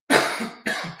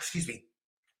 excuse me,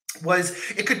 was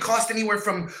it could cost anywhere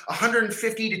from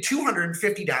 $150 to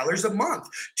 $250 a month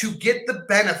to get the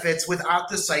benefits without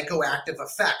the psychoactive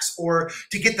effects, or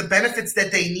to get the benefits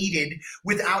that they needed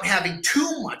without having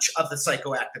too much of the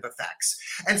psychoactive effects.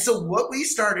 And so what we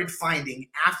started finding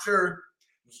after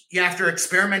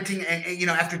experimenting and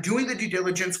after doing the due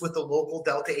diligence with the local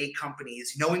Delta 8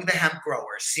 companies, knowing the hemp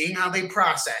growers, seeing how they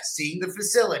process, seeing the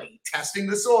facility, testing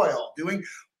the soil, doing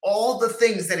all the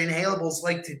things that inhalables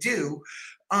like to do,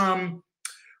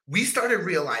 we started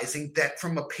realizing that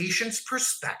from a patient's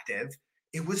perspective,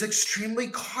 it was extremely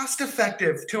cost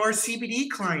effective to our CBD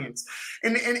clients.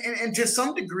 And to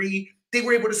some degree, they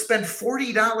were able to spend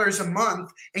 $40 a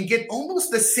month and get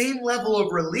almost the same level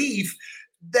of relief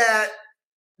that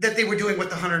they were doing with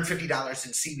the $150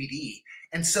 in CBD.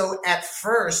 And so at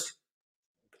first,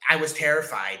 I was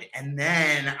terrified. And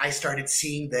then I started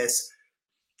seeing this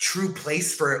true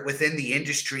place for it within the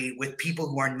industry, with people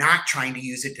who are not trying to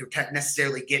use it to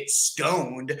necessarily get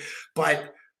stoned,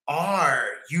 but are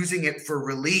using it for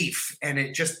relief. And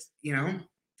it just,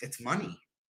 it's money.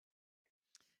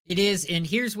 It is, and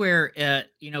here's where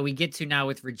we get to now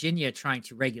with Virginia trying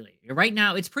to regulate it. Right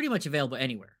now, it's pretty much available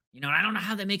anywhere. I don't know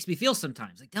how that makes me feel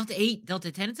sometimes. Like Delta 8, Delta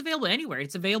 10, it's available anywhere.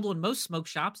 It's available in most smoke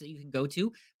shops that you can go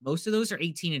to. Most of those are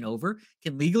 18 and over,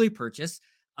 can legally purchase.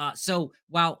 So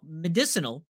while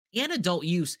medicinal and adult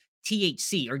use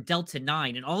THC or Delta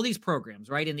 9 and all these programs,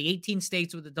 right, in the 18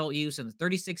 states with adult use and the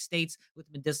 36 states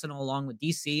with medicinal, along with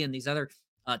DC and these other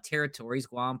territories,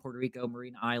 Guam, Puerto Rico,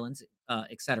 Marine Islands,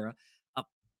 etc.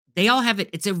 They all have it.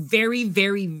 It's a very,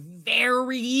 very,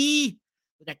 very,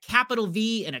 with a capital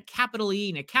V and a capital E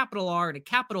and a capital R and a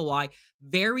capital Y,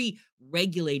 very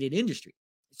regulated industry.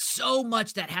 So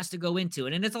much that has to go into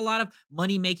it. And it's a lot of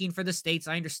money making for the states.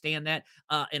 I understand that.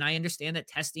 And I understand that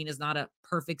testing is not a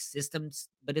perfect system,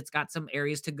 but it's got some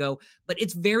areas to go. But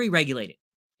it's very regulated.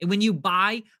 And when you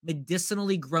buy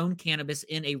medicinally grown cannabis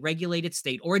in a regulated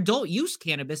state, or adult use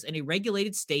cannabis in a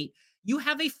regulated state, you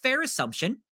have a fair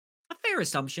assumption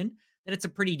that it's a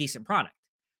pretty decent product.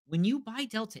 When you buy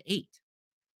Delta 8,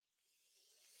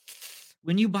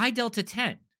 when you buy Delta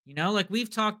 10, like we've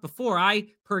talked before, I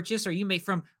purchase, or you may,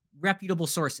 from reputable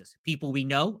sources, people we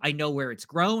know. I know where it's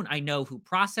grown. I know who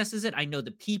processes it. I know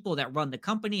the people that run the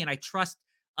company, and I trust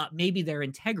maybe their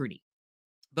integrity.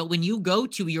 But when you go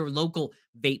to your local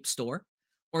vape store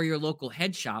or your local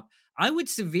head shop, I would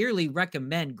severely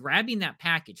recommend grabbing that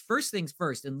package first things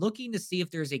first and looking to see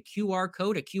if there's a QR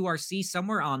code, a QRC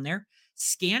somewhere on there.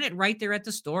 Scan it right there at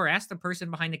the store. Ask the person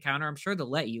behind the counter. I'm sure they'll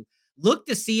let you. Look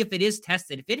to see if it is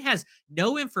tested. If it has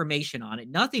no information on it,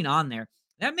 nothing on there,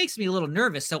 that makes me a little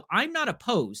nervous. So I'm not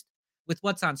opposed with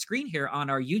what's on screen here on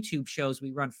our YouTube shows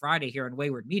we run Friday here on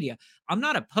Wayward Media. I'm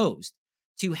not opposed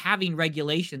to having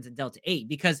regulations in Delta 8,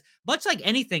 because much like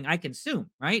anything I consume,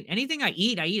 right? Anything I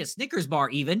eat a Snickers bar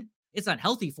even. It's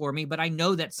unhealthy for me, but I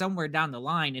know that somewhere down the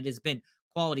line it has been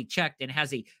quality checked and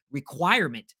has a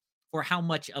requirement for how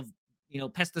much of,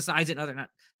 pesticides and other, not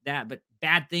that, but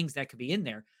bad things that could be in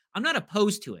there. I'm not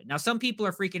opposed to it. Now, some people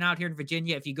are freaking out here in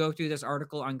Virginia. If you go through this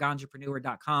article on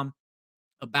ganjapreneur.com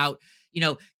about,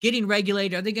 getting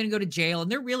regulated, are they going to go to jail? And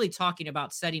they're really talking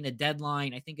about setting a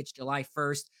deadline. I think it's July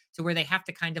 1st, to where they have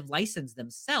to kind of license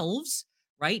themselves,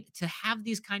 right, to have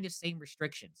these kind of same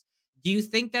restrictions. Do you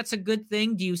think that's a good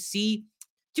thing? Do you see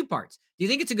two parts? Do you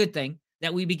think it's a good thing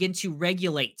that we begin to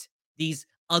regulate these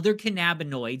other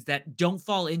cannabinoids that don't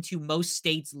fall into most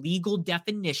states' legal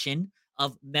definition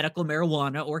of medical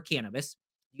marijuana or cannabis?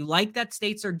 You like that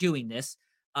states are doing this?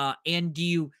 And do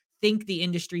you think the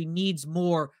industry needs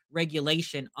more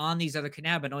regulation on these other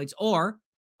cannabinoids? Or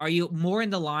are you more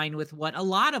in the line with what a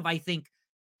lot of, I think,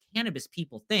 cannabis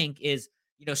people think is,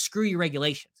 screw your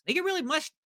regulations? They get really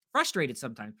much frustrated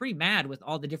sometimes, pretty mad with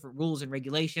all the different rules and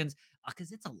regulations,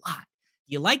 because it's a lot.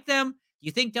 Do you like them? Do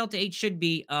you think Delta 8 should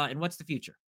be? And what's the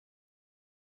future?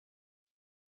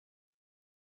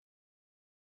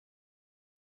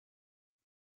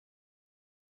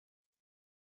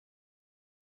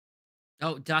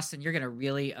 Oh, Dustin, you're going to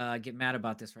really get mad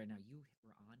about this right now. You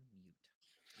were on mute.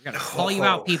 We're going to call you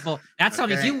out, people. That's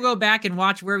something. If you go back and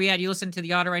watch where we at, you listen to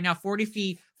the audio right now,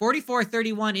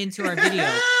 44:31 into our video.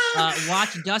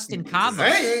 Watch Dustin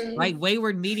Cava, right?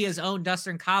 Wayward Media's own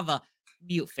Dustin Cava,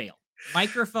 mute fail.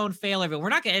 Microphone fail, everyone. We're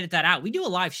not going to edit that out. We do a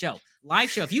live show.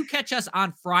 If you catch us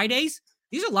on Fridays,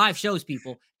 these are live shows,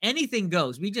 people. Anything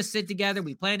goes. We just sit together.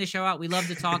 We plan the show out. We love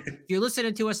to talk. If you're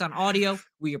listening to us on audio,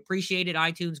 we appreciate it.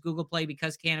 iTunes, Google Play,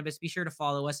 Because Cannabis. Be sure to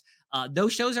follow us.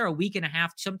 Those shows are a week and a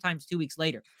half, sometimes 2 weeks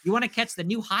later. You want to catch the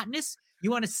new hotness?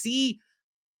 You want to see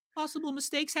possible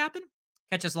mistakes happen?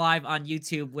 Catch us live on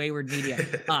YouTube, Wayward Media.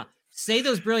 Say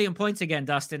those brilliant points again,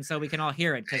 Dustin, so we can all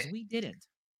hear it, because we didn't.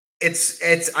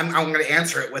 I'm going to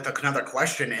answer it with another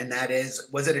question, and that is,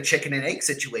 was it a chicken and egg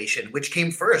situation? Which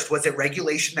came first? Was it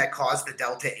regulation that caused the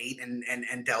Delta 8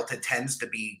 and Delta 10s to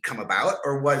come about,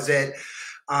 or was it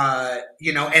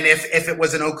and if it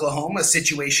was an Oklahoma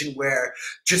situation where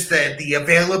just the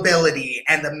availability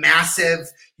and the massive,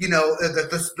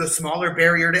 the smaller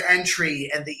barrier to entry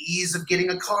and the ease of getting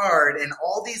a card and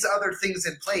all these other things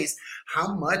in place,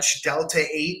 how much Delta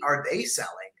 8 are they selling?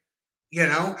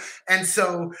 And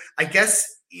so I guess,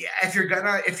 yeah, if you're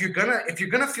gonna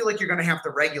feel like you're gonna have to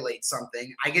regulate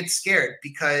something, I get scared,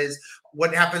 because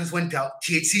what happens when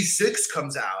THC 6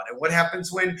 comes out, and what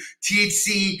happens when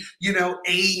THC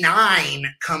A9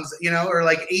 comes, or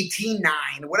like 18.9,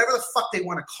 whatever the fuck they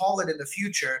want to call it in the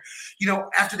future,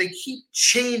 after they keep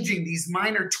changing these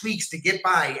minor tweaks to get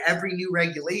by every new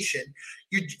regulation,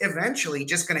 you're eventually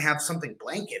just going to have something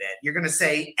blanketed. You're going to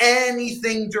say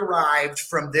anything derived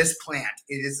from this plant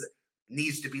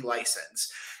needs to be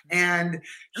licensed. And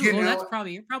you're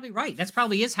probably right. That's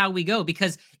probably is how we go,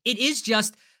 because it is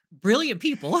just brilliant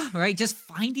people, right? Just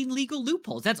finding legal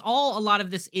loopholes. That's all a lot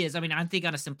of this is. I mean, I think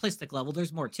on a simplistic level,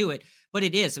 there's more to it, but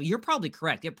it is. So you're probably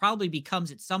correct. It probably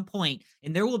becomes at some point,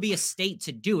 and there will be a state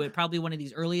to do it, probably one of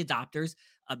these early adopters,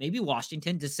 maybe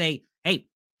Washington, to say, hey,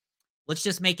 let's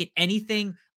just make it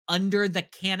anything under the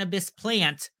cannabis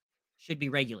plant should be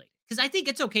regulated. Because I think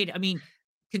it's okay to,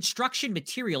 construction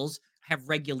materials have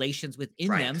regulations within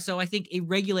them. So I think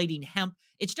regulating hemp,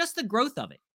 it's just the growth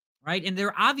of it, right? And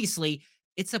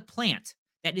it's a plant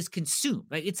that is consumed,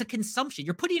 right? It's a consumption.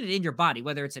 You're putting it in your body,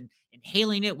 whether it's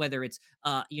inhaling it, whether it's,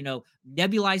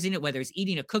 nebulizing it, whether it's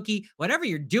eating a cookie, whatever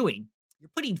you're doing,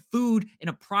 you're putting food in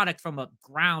a product from a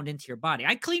ground into your body.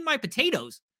 I clean my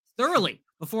potatoes thoroughly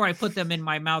before I put them in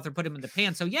my mouth or put them in the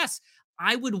pan. So yes,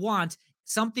 I would want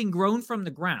something grown from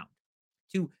the ground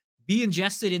to be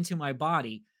ingested into my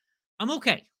body. I'm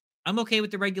okay. I'm okay with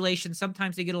the regulations.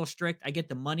 Sometimes they get a little strict. I get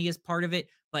the money as part of it,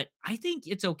 but I think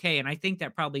it's okay. And I think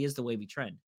that probably is the way we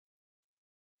trend.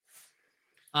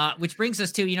 Which brings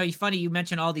us to, funny, you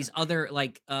mentioned all these other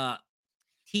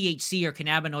THC or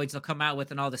cannabinoids they'll come out with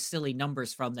and all the silly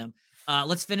numbers from them.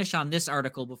 Let's finish on this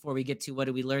article before we get to what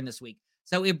did we learn this week.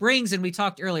 So it brings, and we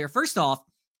talked earlier, first off,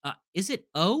 is it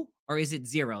O or is it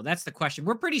 0? That's the question.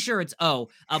 We're pretty sure it's O,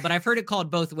 but I've heard it called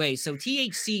both ways. So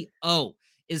THCO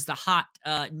is the hot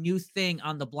new thing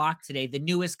on the block today, the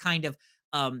newest kind of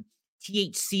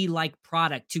THC-like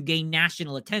product to gain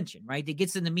national attention, right? It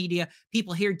gets in the media.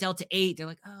 People hear Delta 8. They're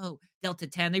like, oh, Delta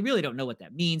 10. They really don't know what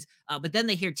that means. But then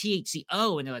they hear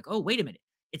THCO, and they're like, oh, wait a minute.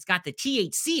 It's got the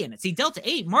THC in it. See, Delta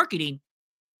 8 marketing,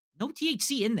 no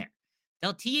THC in there.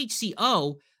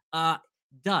 THCO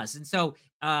does. And so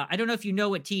I don't know if you know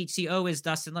what THCO is,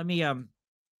 Dustin. Let me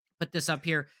put this up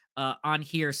here on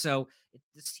here. So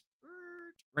this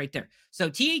right there. So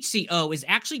THCO is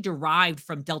actually derived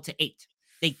from Delta 8.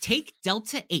 They take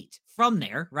Delta 8 from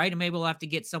there, right? And maybe we'll have to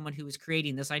get someone who is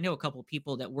creating this. I know a couple of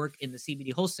people that work in the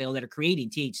CBD wholesale that are creating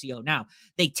THCO now.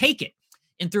 They take it,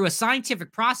 and through a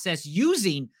scientific process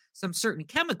using some certain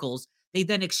chemicals, they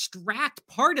then extract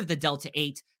part of the Delta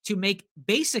 8 to make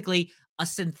basically a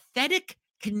synthetic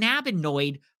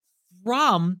cannabinoid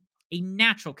from a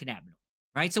natural cannabinoid,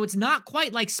 right? So it's not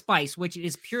quite like spice, which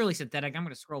is purely synthetic. I'm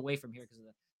going to scroll away from here because of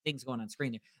the things going on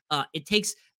screen there. It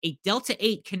takes a Delta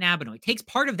 8 cannabinoid, takes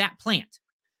part of that plant,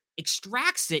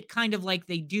 extracts it kind of like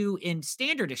they do in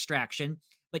standard extraction,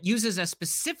 but uses a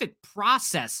specific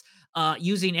process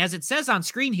using, as it says on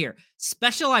screen here,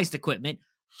 specialized equipment,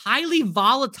 highly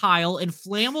volatile and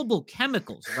flammable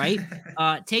chemicals, right?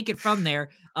 Take it from there,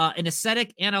 an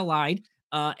acetic analyte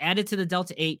added to the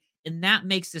Delta 8, and that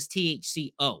makes this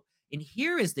THCO. And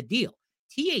here is the deal.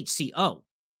 THCO,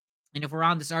 and if we're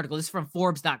on this article, this is from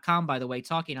Forbes.com, by the way,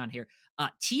 talking on here.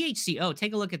 THCO,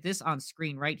 take a look at this on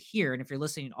screen right here. And if you're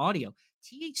listening to audio,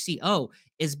 THCO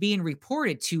is being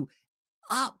reported to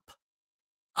up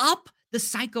the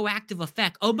psychoactive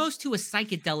effect almost to a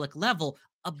psychedelic level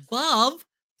above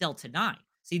Delta 9.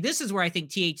 See, this is where I think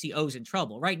THCO is in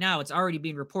trouble. Right now, it's already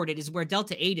being reported is where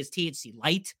Delta 8 is THC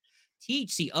light.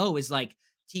 THCO is like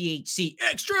THC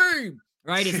extreme,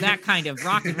 right? It's that kind of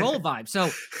rock and roll vibe. So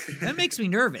that makes me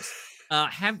nervous.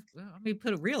 Let me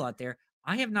put it real out there.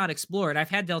 I have not explored.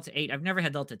 I've had Delta 8. I've never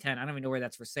had Delta 10. I don't even know where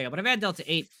that's for sale, but I've had Delta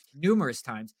 8 numerous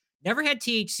times. Never had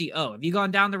THCO. Have you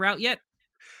gone down the route yet?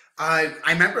 I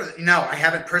remember, no, I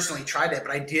haven't personally tried it,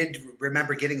 but I did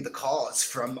remember getting the calls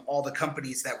from all the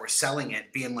companies that were selling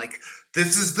it, being like,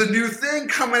 this is the new thing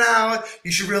coming out.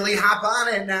 You should really hop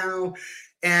on it now.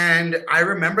 And I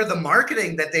remember the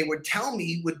marketing that they would tell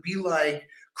me would be like,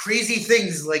 crazy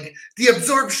things like the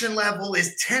absorption level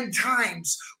is 10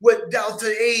 times what Delta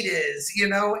 8 is,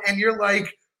 and you're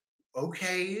like,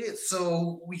 okay,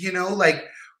 so like,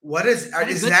 what does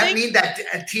good that thing? mean that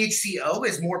a THCO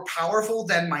is more powerful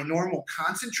than my normal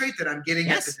concentrate that I'm getting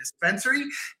at the Yes. dispensary?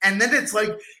 And then it's like,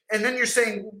 and then you're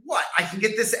saying, what? I can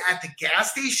get this at the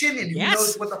gas station, and who knows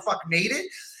Yes. what the fuck made it?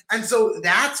 And so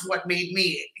that's what made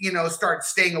me, start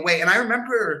staying away. And I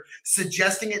remember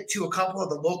suggesting it to a couple of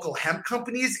the local hemp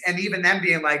companies, and even them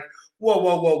being like, whoa,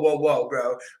 whoa, whoa, whoa, whoa,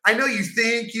 bro. I know you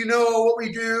think you know what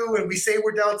we do, and we say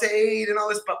we're Delta 8 and all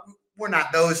this, but we're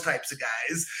not those types of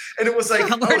guys. And it was like,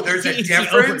 oh, there's a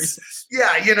difference.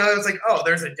 Yeah, it's like, oh,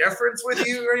 there's a difference with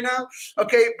you right now.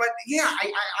 Okay, but yeah,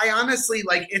 I honestly,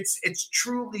 like, it's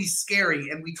truly scary.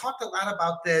 And we talked a lot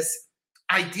about this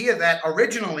idea that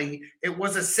originally it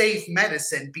was a safe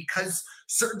medicine because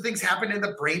certain things happen in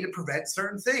the brain to prevent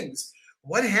certain things.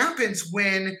 What happens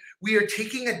when we are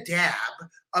taking a dab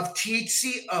of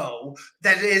THCO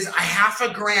that is a half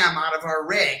a gram out of our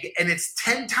rig, and it's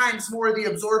 10 times more the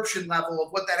absorption level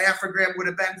of what that half a gram would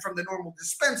have been from the normal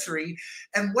dispensary?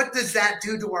 And what does that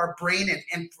do to our brain?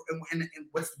 And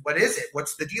what is it?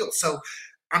 What's the deal? So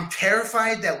I'm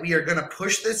terrified that we are going to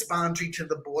push this boundary to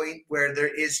the point where there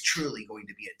is truly going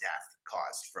to be a death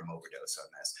caused from overdose on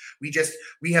this.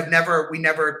 We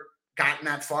never gotten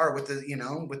that far with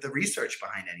the research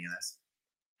behind any of this.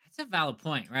 That's a valid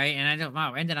point, right? And I don't,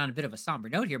 wow, we're ending on a bit of a somber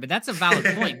note here, but that's a valid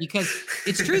point because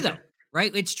it's true though,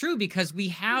 right? It's true because we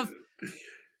have,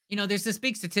 there's this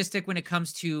big statistic when it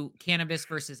comes to cannabis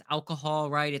versus alcohol,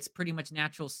 right? It's pretty much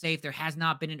natural safe. There has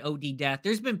not been an OD death.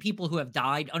 There's been people who have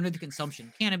died under the consumption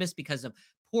of cannabis because of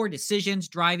poor decisions,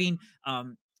 driving,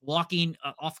 walking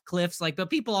off cliffs, but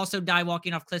people also die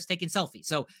walking off cliffs, taking selfies.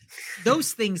 So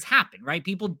those things happen, right?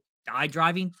 People die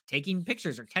driving, taking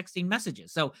pictures or texting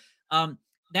messages. So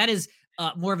that is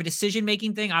more of a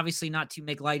decision-making thing, obviously not to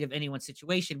make light of anyone's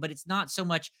situation, but it's not so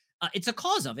much, it's a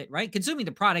cause of it, right? Consuming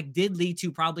the product did lead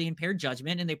to probably impaired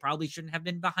judgment, and they probably shouldn't have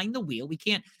been behind the wheel. We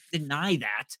can't deny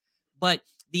that. But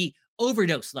the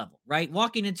overdose level, right?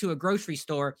 Walking into a grocery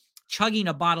store, chugging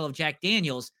a bottle of Jack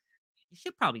Daniels, you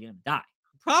should probably going to die.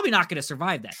 Probably not going to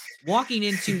survive that. Walking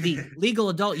into the legal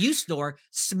adult use store,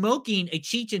 smoking a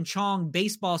Cheech and Chong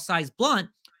baseball-sized blunt,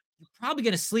 you're probably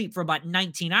going to sleep for about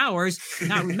 19 hours,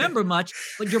 not remember much,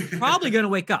 but you're probably going to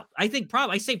wake up. I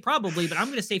say probably, but I'm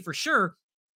going to say for sure,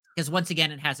 because once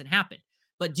again, it hasn't happened.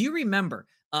 But do you remember,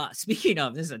 speaking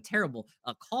of, this is a terrible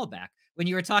callback, when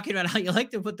you were talking about how you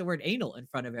like to put the word anal in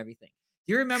front of everything.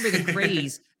 Do you remember the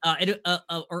craze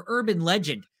or urban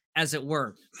legend, as it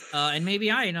were? And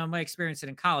maybe I might experience it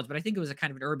in college, but I think it was a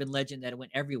kind of an urban legend that it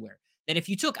went everywhere. That if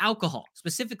you took alcohol,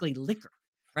 specifically liquor,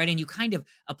 right, and you kind of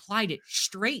applied it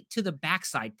straight to the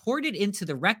backside, poured it into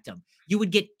the rectum, you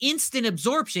would get instant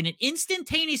absorption and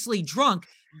instantaneously drunk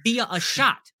via a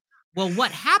shot. Well,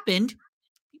 what happened?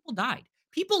 People died.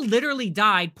 People literally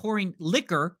died pouring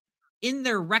liquor in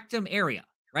their rectum area,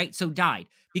 right? So died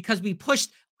because we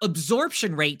pushed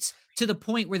absorption rates to the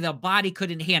point where the body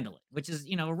couldn't handle it, which is,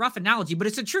 a rough analogy, but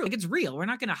it's a true, it's real. We're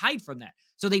not going to hide from that.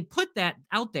 So they put that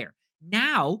out there.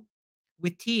 Now,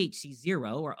 with THC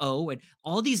 0 or O and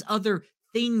all these other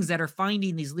things that are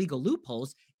finding these legal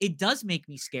loopholes, it does make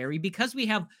me scary because we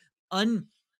have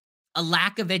a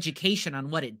lack of education on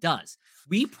what it does.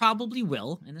 We probably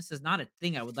will, and this is not a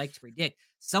thing I would like to predict,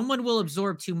 someone will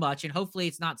absorb too much, and hopefully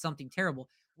it's not something terrible,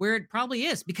 where it probably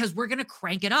is, because we're going to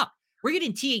crank it up. We're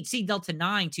getting THC Delta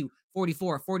 9 to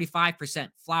 44, 45%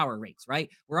 flower rates, right?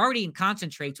 We're already in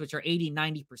concentrates, which are 80,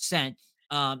 90%.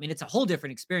 And it's a whole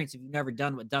different experience if you've never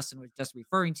done what Dustin was just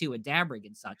referring to, a dab rig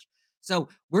and such. So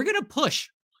we're going to push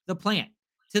the plant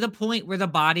to the point where the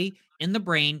body and the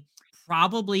brain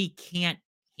probably can't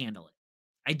handle it.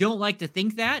 I don't like to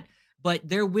think that, but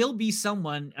there will be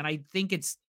someone, and I think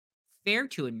it's fair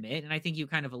to admit, and I think you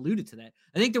kind of alluded to that,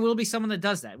 I think there will be someone that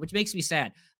does that, which makes me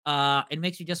sad. It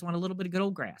makes me just want a little bit of good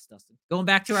old grass, Dustin. Going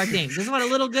back to our game, just want a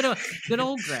little good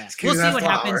old grass. We'll see what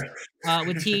happens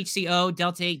with THCO,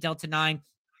 Delta 8, Delta 9.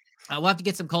 We'll have to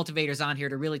get some cultivators on here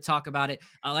to really talk about it.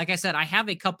 Like I said, I have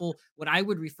a couple what I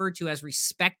would refer to as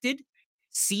respected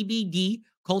CBD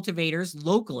cultivators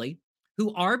locally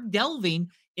who are delving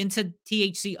into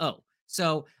THCO.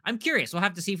 So I'm curious. We'll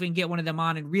have to see if we can get one of them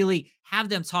on and really have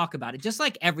them talk about it. Just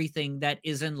like everything that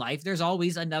is in life, there's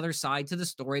always another side to the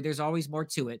story. There's always more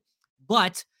to it.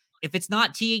 But if it's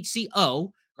not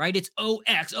THCO, right, it's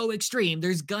OX, O extreme,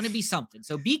 there's going to be something.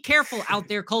 So be careful out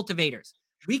there, cultivators.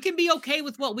 We can be okay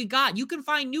with what we got. You can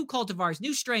find new cultivars,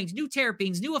 new strains, new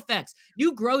terpenes, new effects,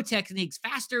 new grow techniques,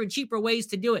 faster and cheaper ways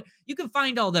to do it. You can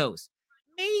find all those.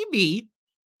 Maybe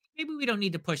maybe we don't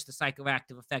need to push the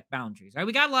psychoactive effect boundaries, right?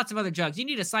 We got lots of other drugs. You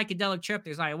need a psychedelic trip.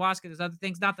 There's ayahuasca. There's other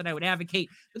things. Not that I would advocate,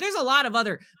 but there's a lot of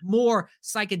other more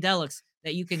psychedelics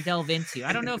that you can delve into.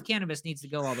 I don't know if cannabis needs to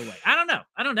go all the way. I don't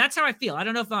know. That's how I feel. I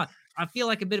don't know if I feel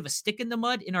like a bit of a stick in the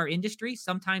mud in our industry.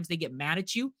 Sometimes they get mad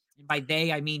at you. And by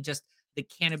they, I mean just the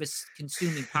cannabis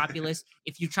consuming populace.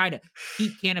 If you try to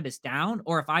keep cannabis down,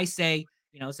 or if I say,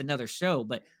 it's another show,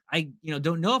 but I,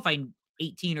 don't know if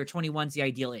 18 or 21 is the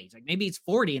ideal age. Like maybe it's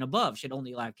 40 and above should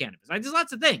only allow cannabis. There's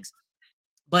lots of things,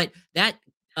 but that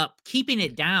keeping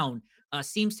it down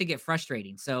seems to get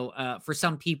frustrating. So for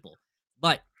some people,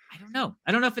 but I don't know.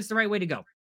 I don't know if it's the right way to go.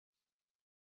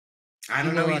 I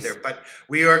don't know either, but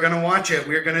we are going to watch it.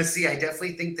 We're going to see. I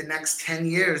definitely think the next 10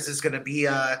 years is going to be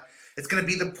it's going to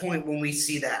be the point when we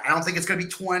see that. I don't think it's going to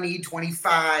be 20,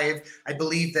 25. I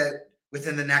believe that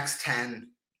within the next 10,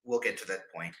 we'll get to that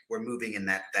point. We're moving in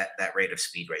that rate of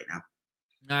speed right now.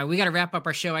 All right, we got to wrap up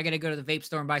our show. I got to go to the vape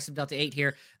store and buy some Delta 8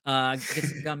 here. Get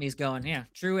some gummies going. Yeah,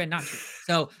 true and not true.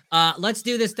 So let's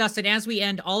do this, Dustin, as we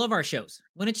end all of our shows.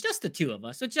 When it's just the two of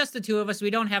us, we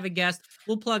don't have a guest.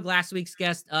 We'll plug last week's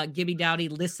guest, Gibby Dowdy,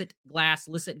 Licit Glass,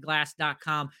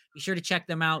 licitglass.com. Be sure to check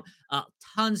them out.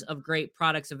 Tons of great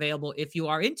products available if you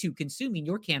are into consuming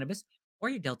your cannabis or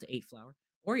your Delta 8 flower.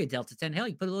 Or your Delta 10. Hell,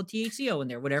 you put a little THCO in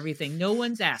there, whatever you think. No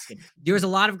one's asking. There's a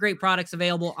lot of great products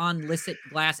available on Licit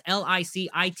Glass,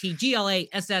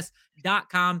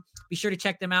 LICITGLASS.com. Be sure to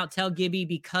check them out. Tell Gibby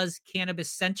because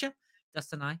cannabis sent you.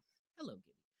 Dustin and I. Hello,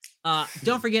 Gibby.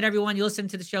 Don't forget, everyone, you listen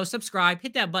to the show, subscribe.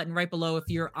 Hit that button right below if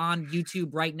you're on YouTube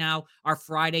right now. Our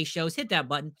Friday shows, hit that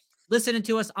button. Listening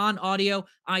to us on audio,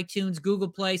 iTunes, Google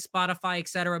Play, Spotify,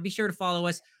 etc. Be sure to follow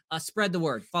us. Spread the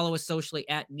word. Follow us socially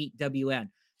at MeetWN.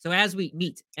 So as we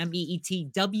meet,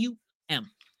 MEETWM,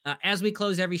 as we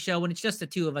close every show, when it's just the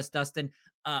two of us, Dustin,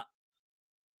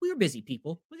 we're busy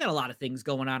people. We got a lot of things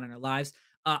going on in our lives.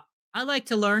 I like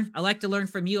to learn. I like to learn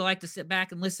from you. I like to sit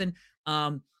back and listen.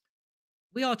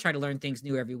 We all try to learn things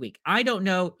new every week. I don't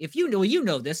know if you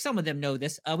know this. Some of them know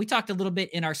this. We talked a little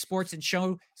bit in our Sports and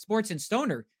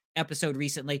Stoner episode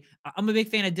recently. I'm a big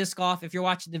fan of disc golf. If you're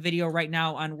watching the video right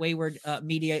now on Wayward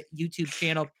Media YouTube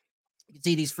channel, you can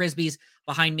see these Frisbees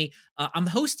behind me. I'm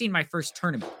hosting my first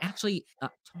tournament, actually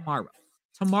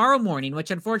tomorrow morning,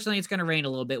 which unfortunately it's going to rain a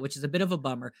little bit, which is a bit of a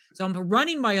bummer. So I'm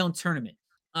running my own tournament.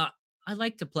 I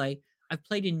like to play. I've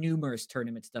played in numerous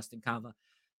tournaments, Dustin Cava.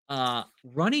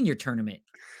 Running your tournament,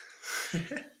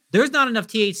 there's not enough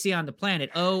THC on the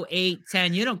planet. 8,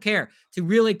 10, you don't care, to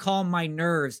really calm my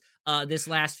nerves this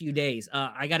last few days.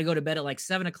 I got to go to bed at like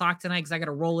 7 o'clock tonight because I got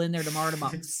to roll in there tomorrow at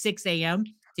about 6 a.m.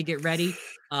 to get ready,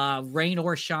 rain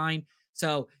or shine.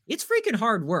 So it's freaking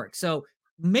hard work. So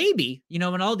maybe,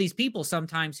 and all these people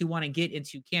sometimes who want to get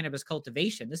into cannabis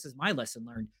cultivation, this is my lesson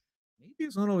learned. Maybe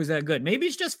it's not always that good. Maybe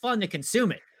it's just fun to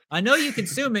consume it. I know you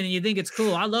consume it and you think it's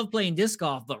cool. I love playing disc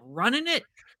golf, but running it,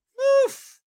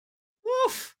 woof,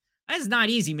 that's not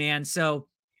easy, man. So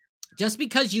just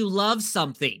because you love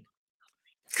something,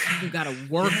 you got to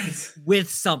work with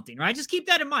something, right? Just keep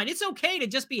that in mind. It's okay to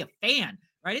just be a fan,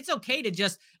 right? It's okay to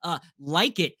just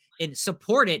like it and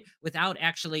support it without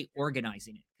actually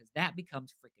organizing it, because that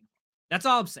becomes freaking hard. That's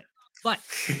all I'm saying. But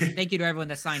thank you to everyone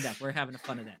that signed up. We're having a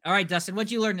fun of that. All right, Dustin,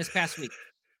 what'd you learn this past week?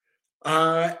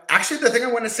 Actually, the thing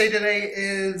I want to say today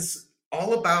is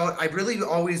all about, I really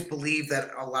always believe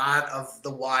that a lot of the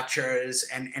watchers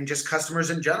and just customers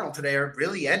in general today are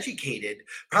really educated,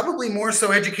 probably more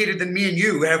so educated than me and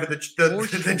you have the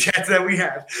chats that we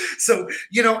have. So,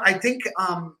 I think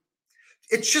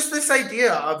it's just this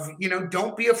idea of,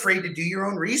 don't be afraid to do your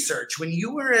own research. When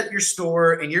you are at your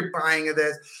store and you're buying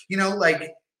this,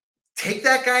 take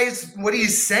that guy's, what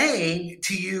he's saying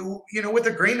to you, with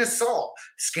a grain of salt.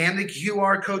 Scan the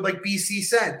QR code like BC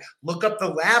said. Look up the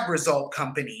lab result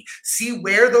company. See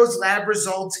where those lab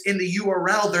results in the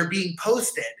URL they're being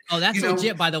posted. Oh, that's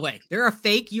legit, by the way. There are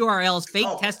fake URLs, fake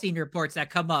testing reports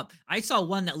that come up. I saw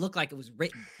one that looked like it was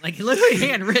written, like literally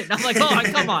handwritten. I'm like, oh,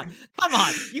 come on.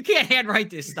 You can't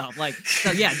handwrite this stuff.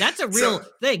 So yeah, that's a real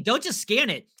thing. Don't just scan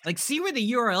it. See where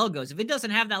the URL goes. If it doesn't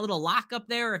have that little lock up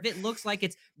there, if it looks like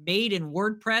it's made in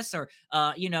WordPress or,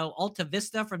 Alta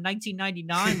Vista from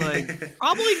 1999,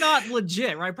 probably not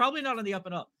legit, right? Probably not on the up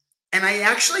and up. And I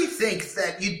actually think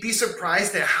that you'd be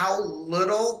surprised at how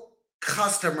little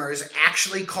customers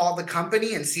actually call the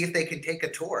company and see if they can take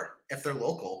a tour if they're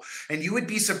local. And you would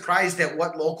be surprised at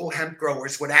what local hemp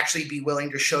growers would actually be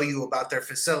willing to show you about their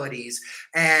facilities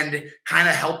and kind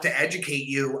of help to educate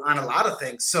you on a lot of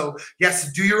things. So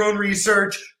yes, do your own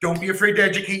research. Don't be afraid to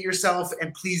educate yourself.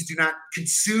 And please do not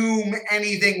consume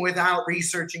anything without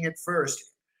researching it first.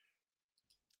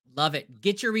 Love it.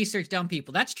 Get your research done,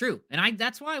 people. That's true. And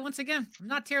that's why, once again, I'm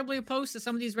not terribly opposed to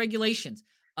some of these regulations.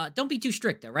 Don't be too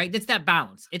strict, though, right? It's that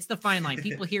balance. It's the fine line.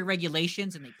 People hear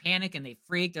regulations and they panic and they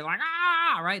freak. They're like,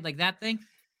 right? Like that thing.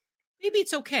 Maybe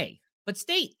it's okay. But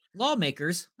state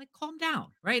lawmakers, like, calm down,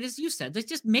 right? As you said, let's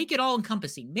just make it all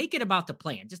encompassing. Make it about the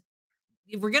plan. Just,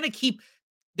 if we're going to keep,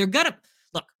 they're going to,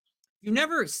 look, you've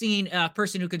never seen a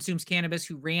person who consumes cannabis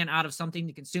who ran out of something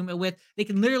to consume it with. They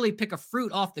can literally pick a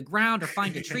fruit off the ground or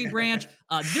find a tree branch.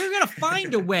 They're going to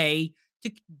find a way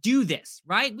to do this,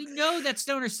 right? We know that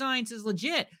stoner science is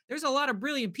legit. There's a lot of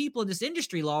brilliant people in this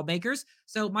industry, lawmakers.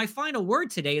 So my final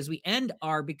word today as we end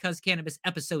our Because Cannabis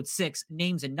episode 6,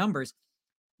 names and numbers,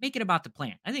 make it about the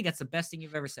plan. I think that's the best thing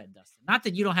you've ever said, Dustin. Not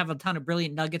that you don't have a ton of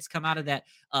brilliant nuggets come out of that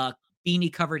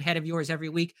beanie covered head of yours every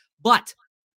week, but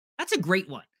that's a great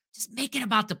one. Just make it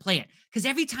about the plan. Because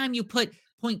every time you put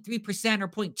 0.3% or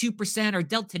 0.2% or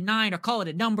Delta 9 or call it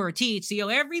a number or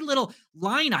THCO, every little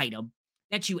line item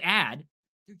that you add,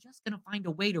 they're just going to find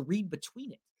a way to read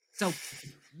between it. So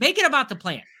make it about the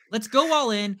plan. Let's go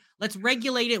all in. Let's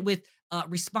regulate it with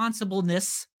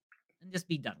responsibleness and just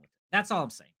be done with it. That's all I'm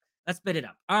saying. Let's spit it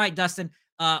up. All right, Dustin.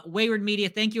 Wayward Media,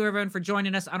 thank you, everyone, for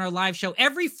joining us on our live show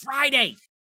every Friday.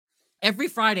 Every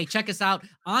Friday, check us out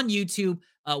on YouTube,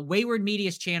 Wayward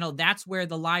Media's channel. That's where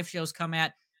the live shows come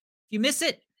at. If you miss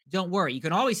it, don't worry. You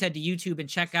can always head to YouTube and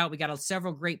check out. We got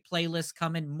several great playlists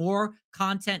coming, more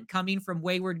content coming from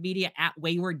Wayward Media at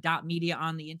wayward.media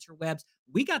on the interwebs.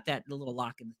 We got that little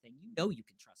lock in the thing. You know you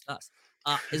can trust us.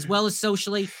 As well as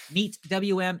socially, Meet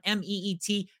WM,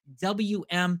 MEET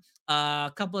WM.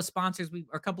 A couple of sponsors,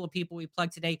 a couple of people we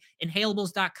plugged today.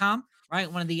 Inhalables.com, right?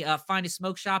 One of the finest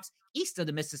smoke shops east of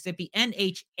the Mississippi.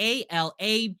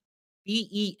 NHALABES.com.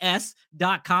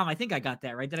 I think I got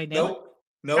that right. Did I nail it?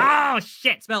 Nope. Oh,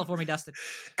 shit. Spell it for me, Dustin.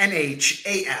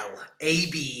 NHALABLES.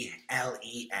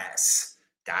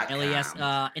 LES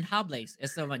Inhalables.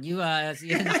 Es the one.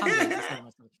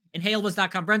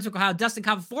 Inhalables.com. Brunswick, Ohio. Dustin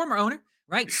Cobb, former owner,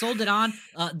 right? Sold it on.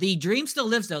 The dream still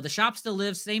lives, though. The shop still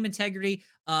lives. Same integrity.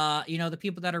 The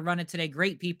people that are running today,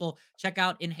 great people. Check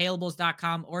out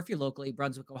inhalables.com, or if you're locally,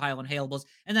 Brunswick, Ohio, Inhalables.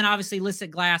 And then obviously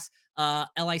Licit Glass,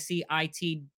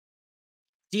 LICIT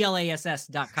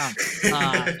glass.com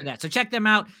for that. So check them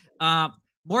out.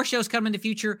 More shows coming in the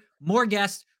future, more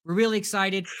guests. We're really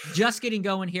excited. Just getting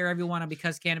going here, everyone, on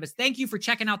Because Cannabis. Thank you for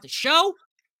checking out the show.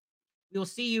 We will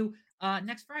see you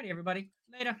next Friday, everybody.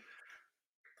 Later.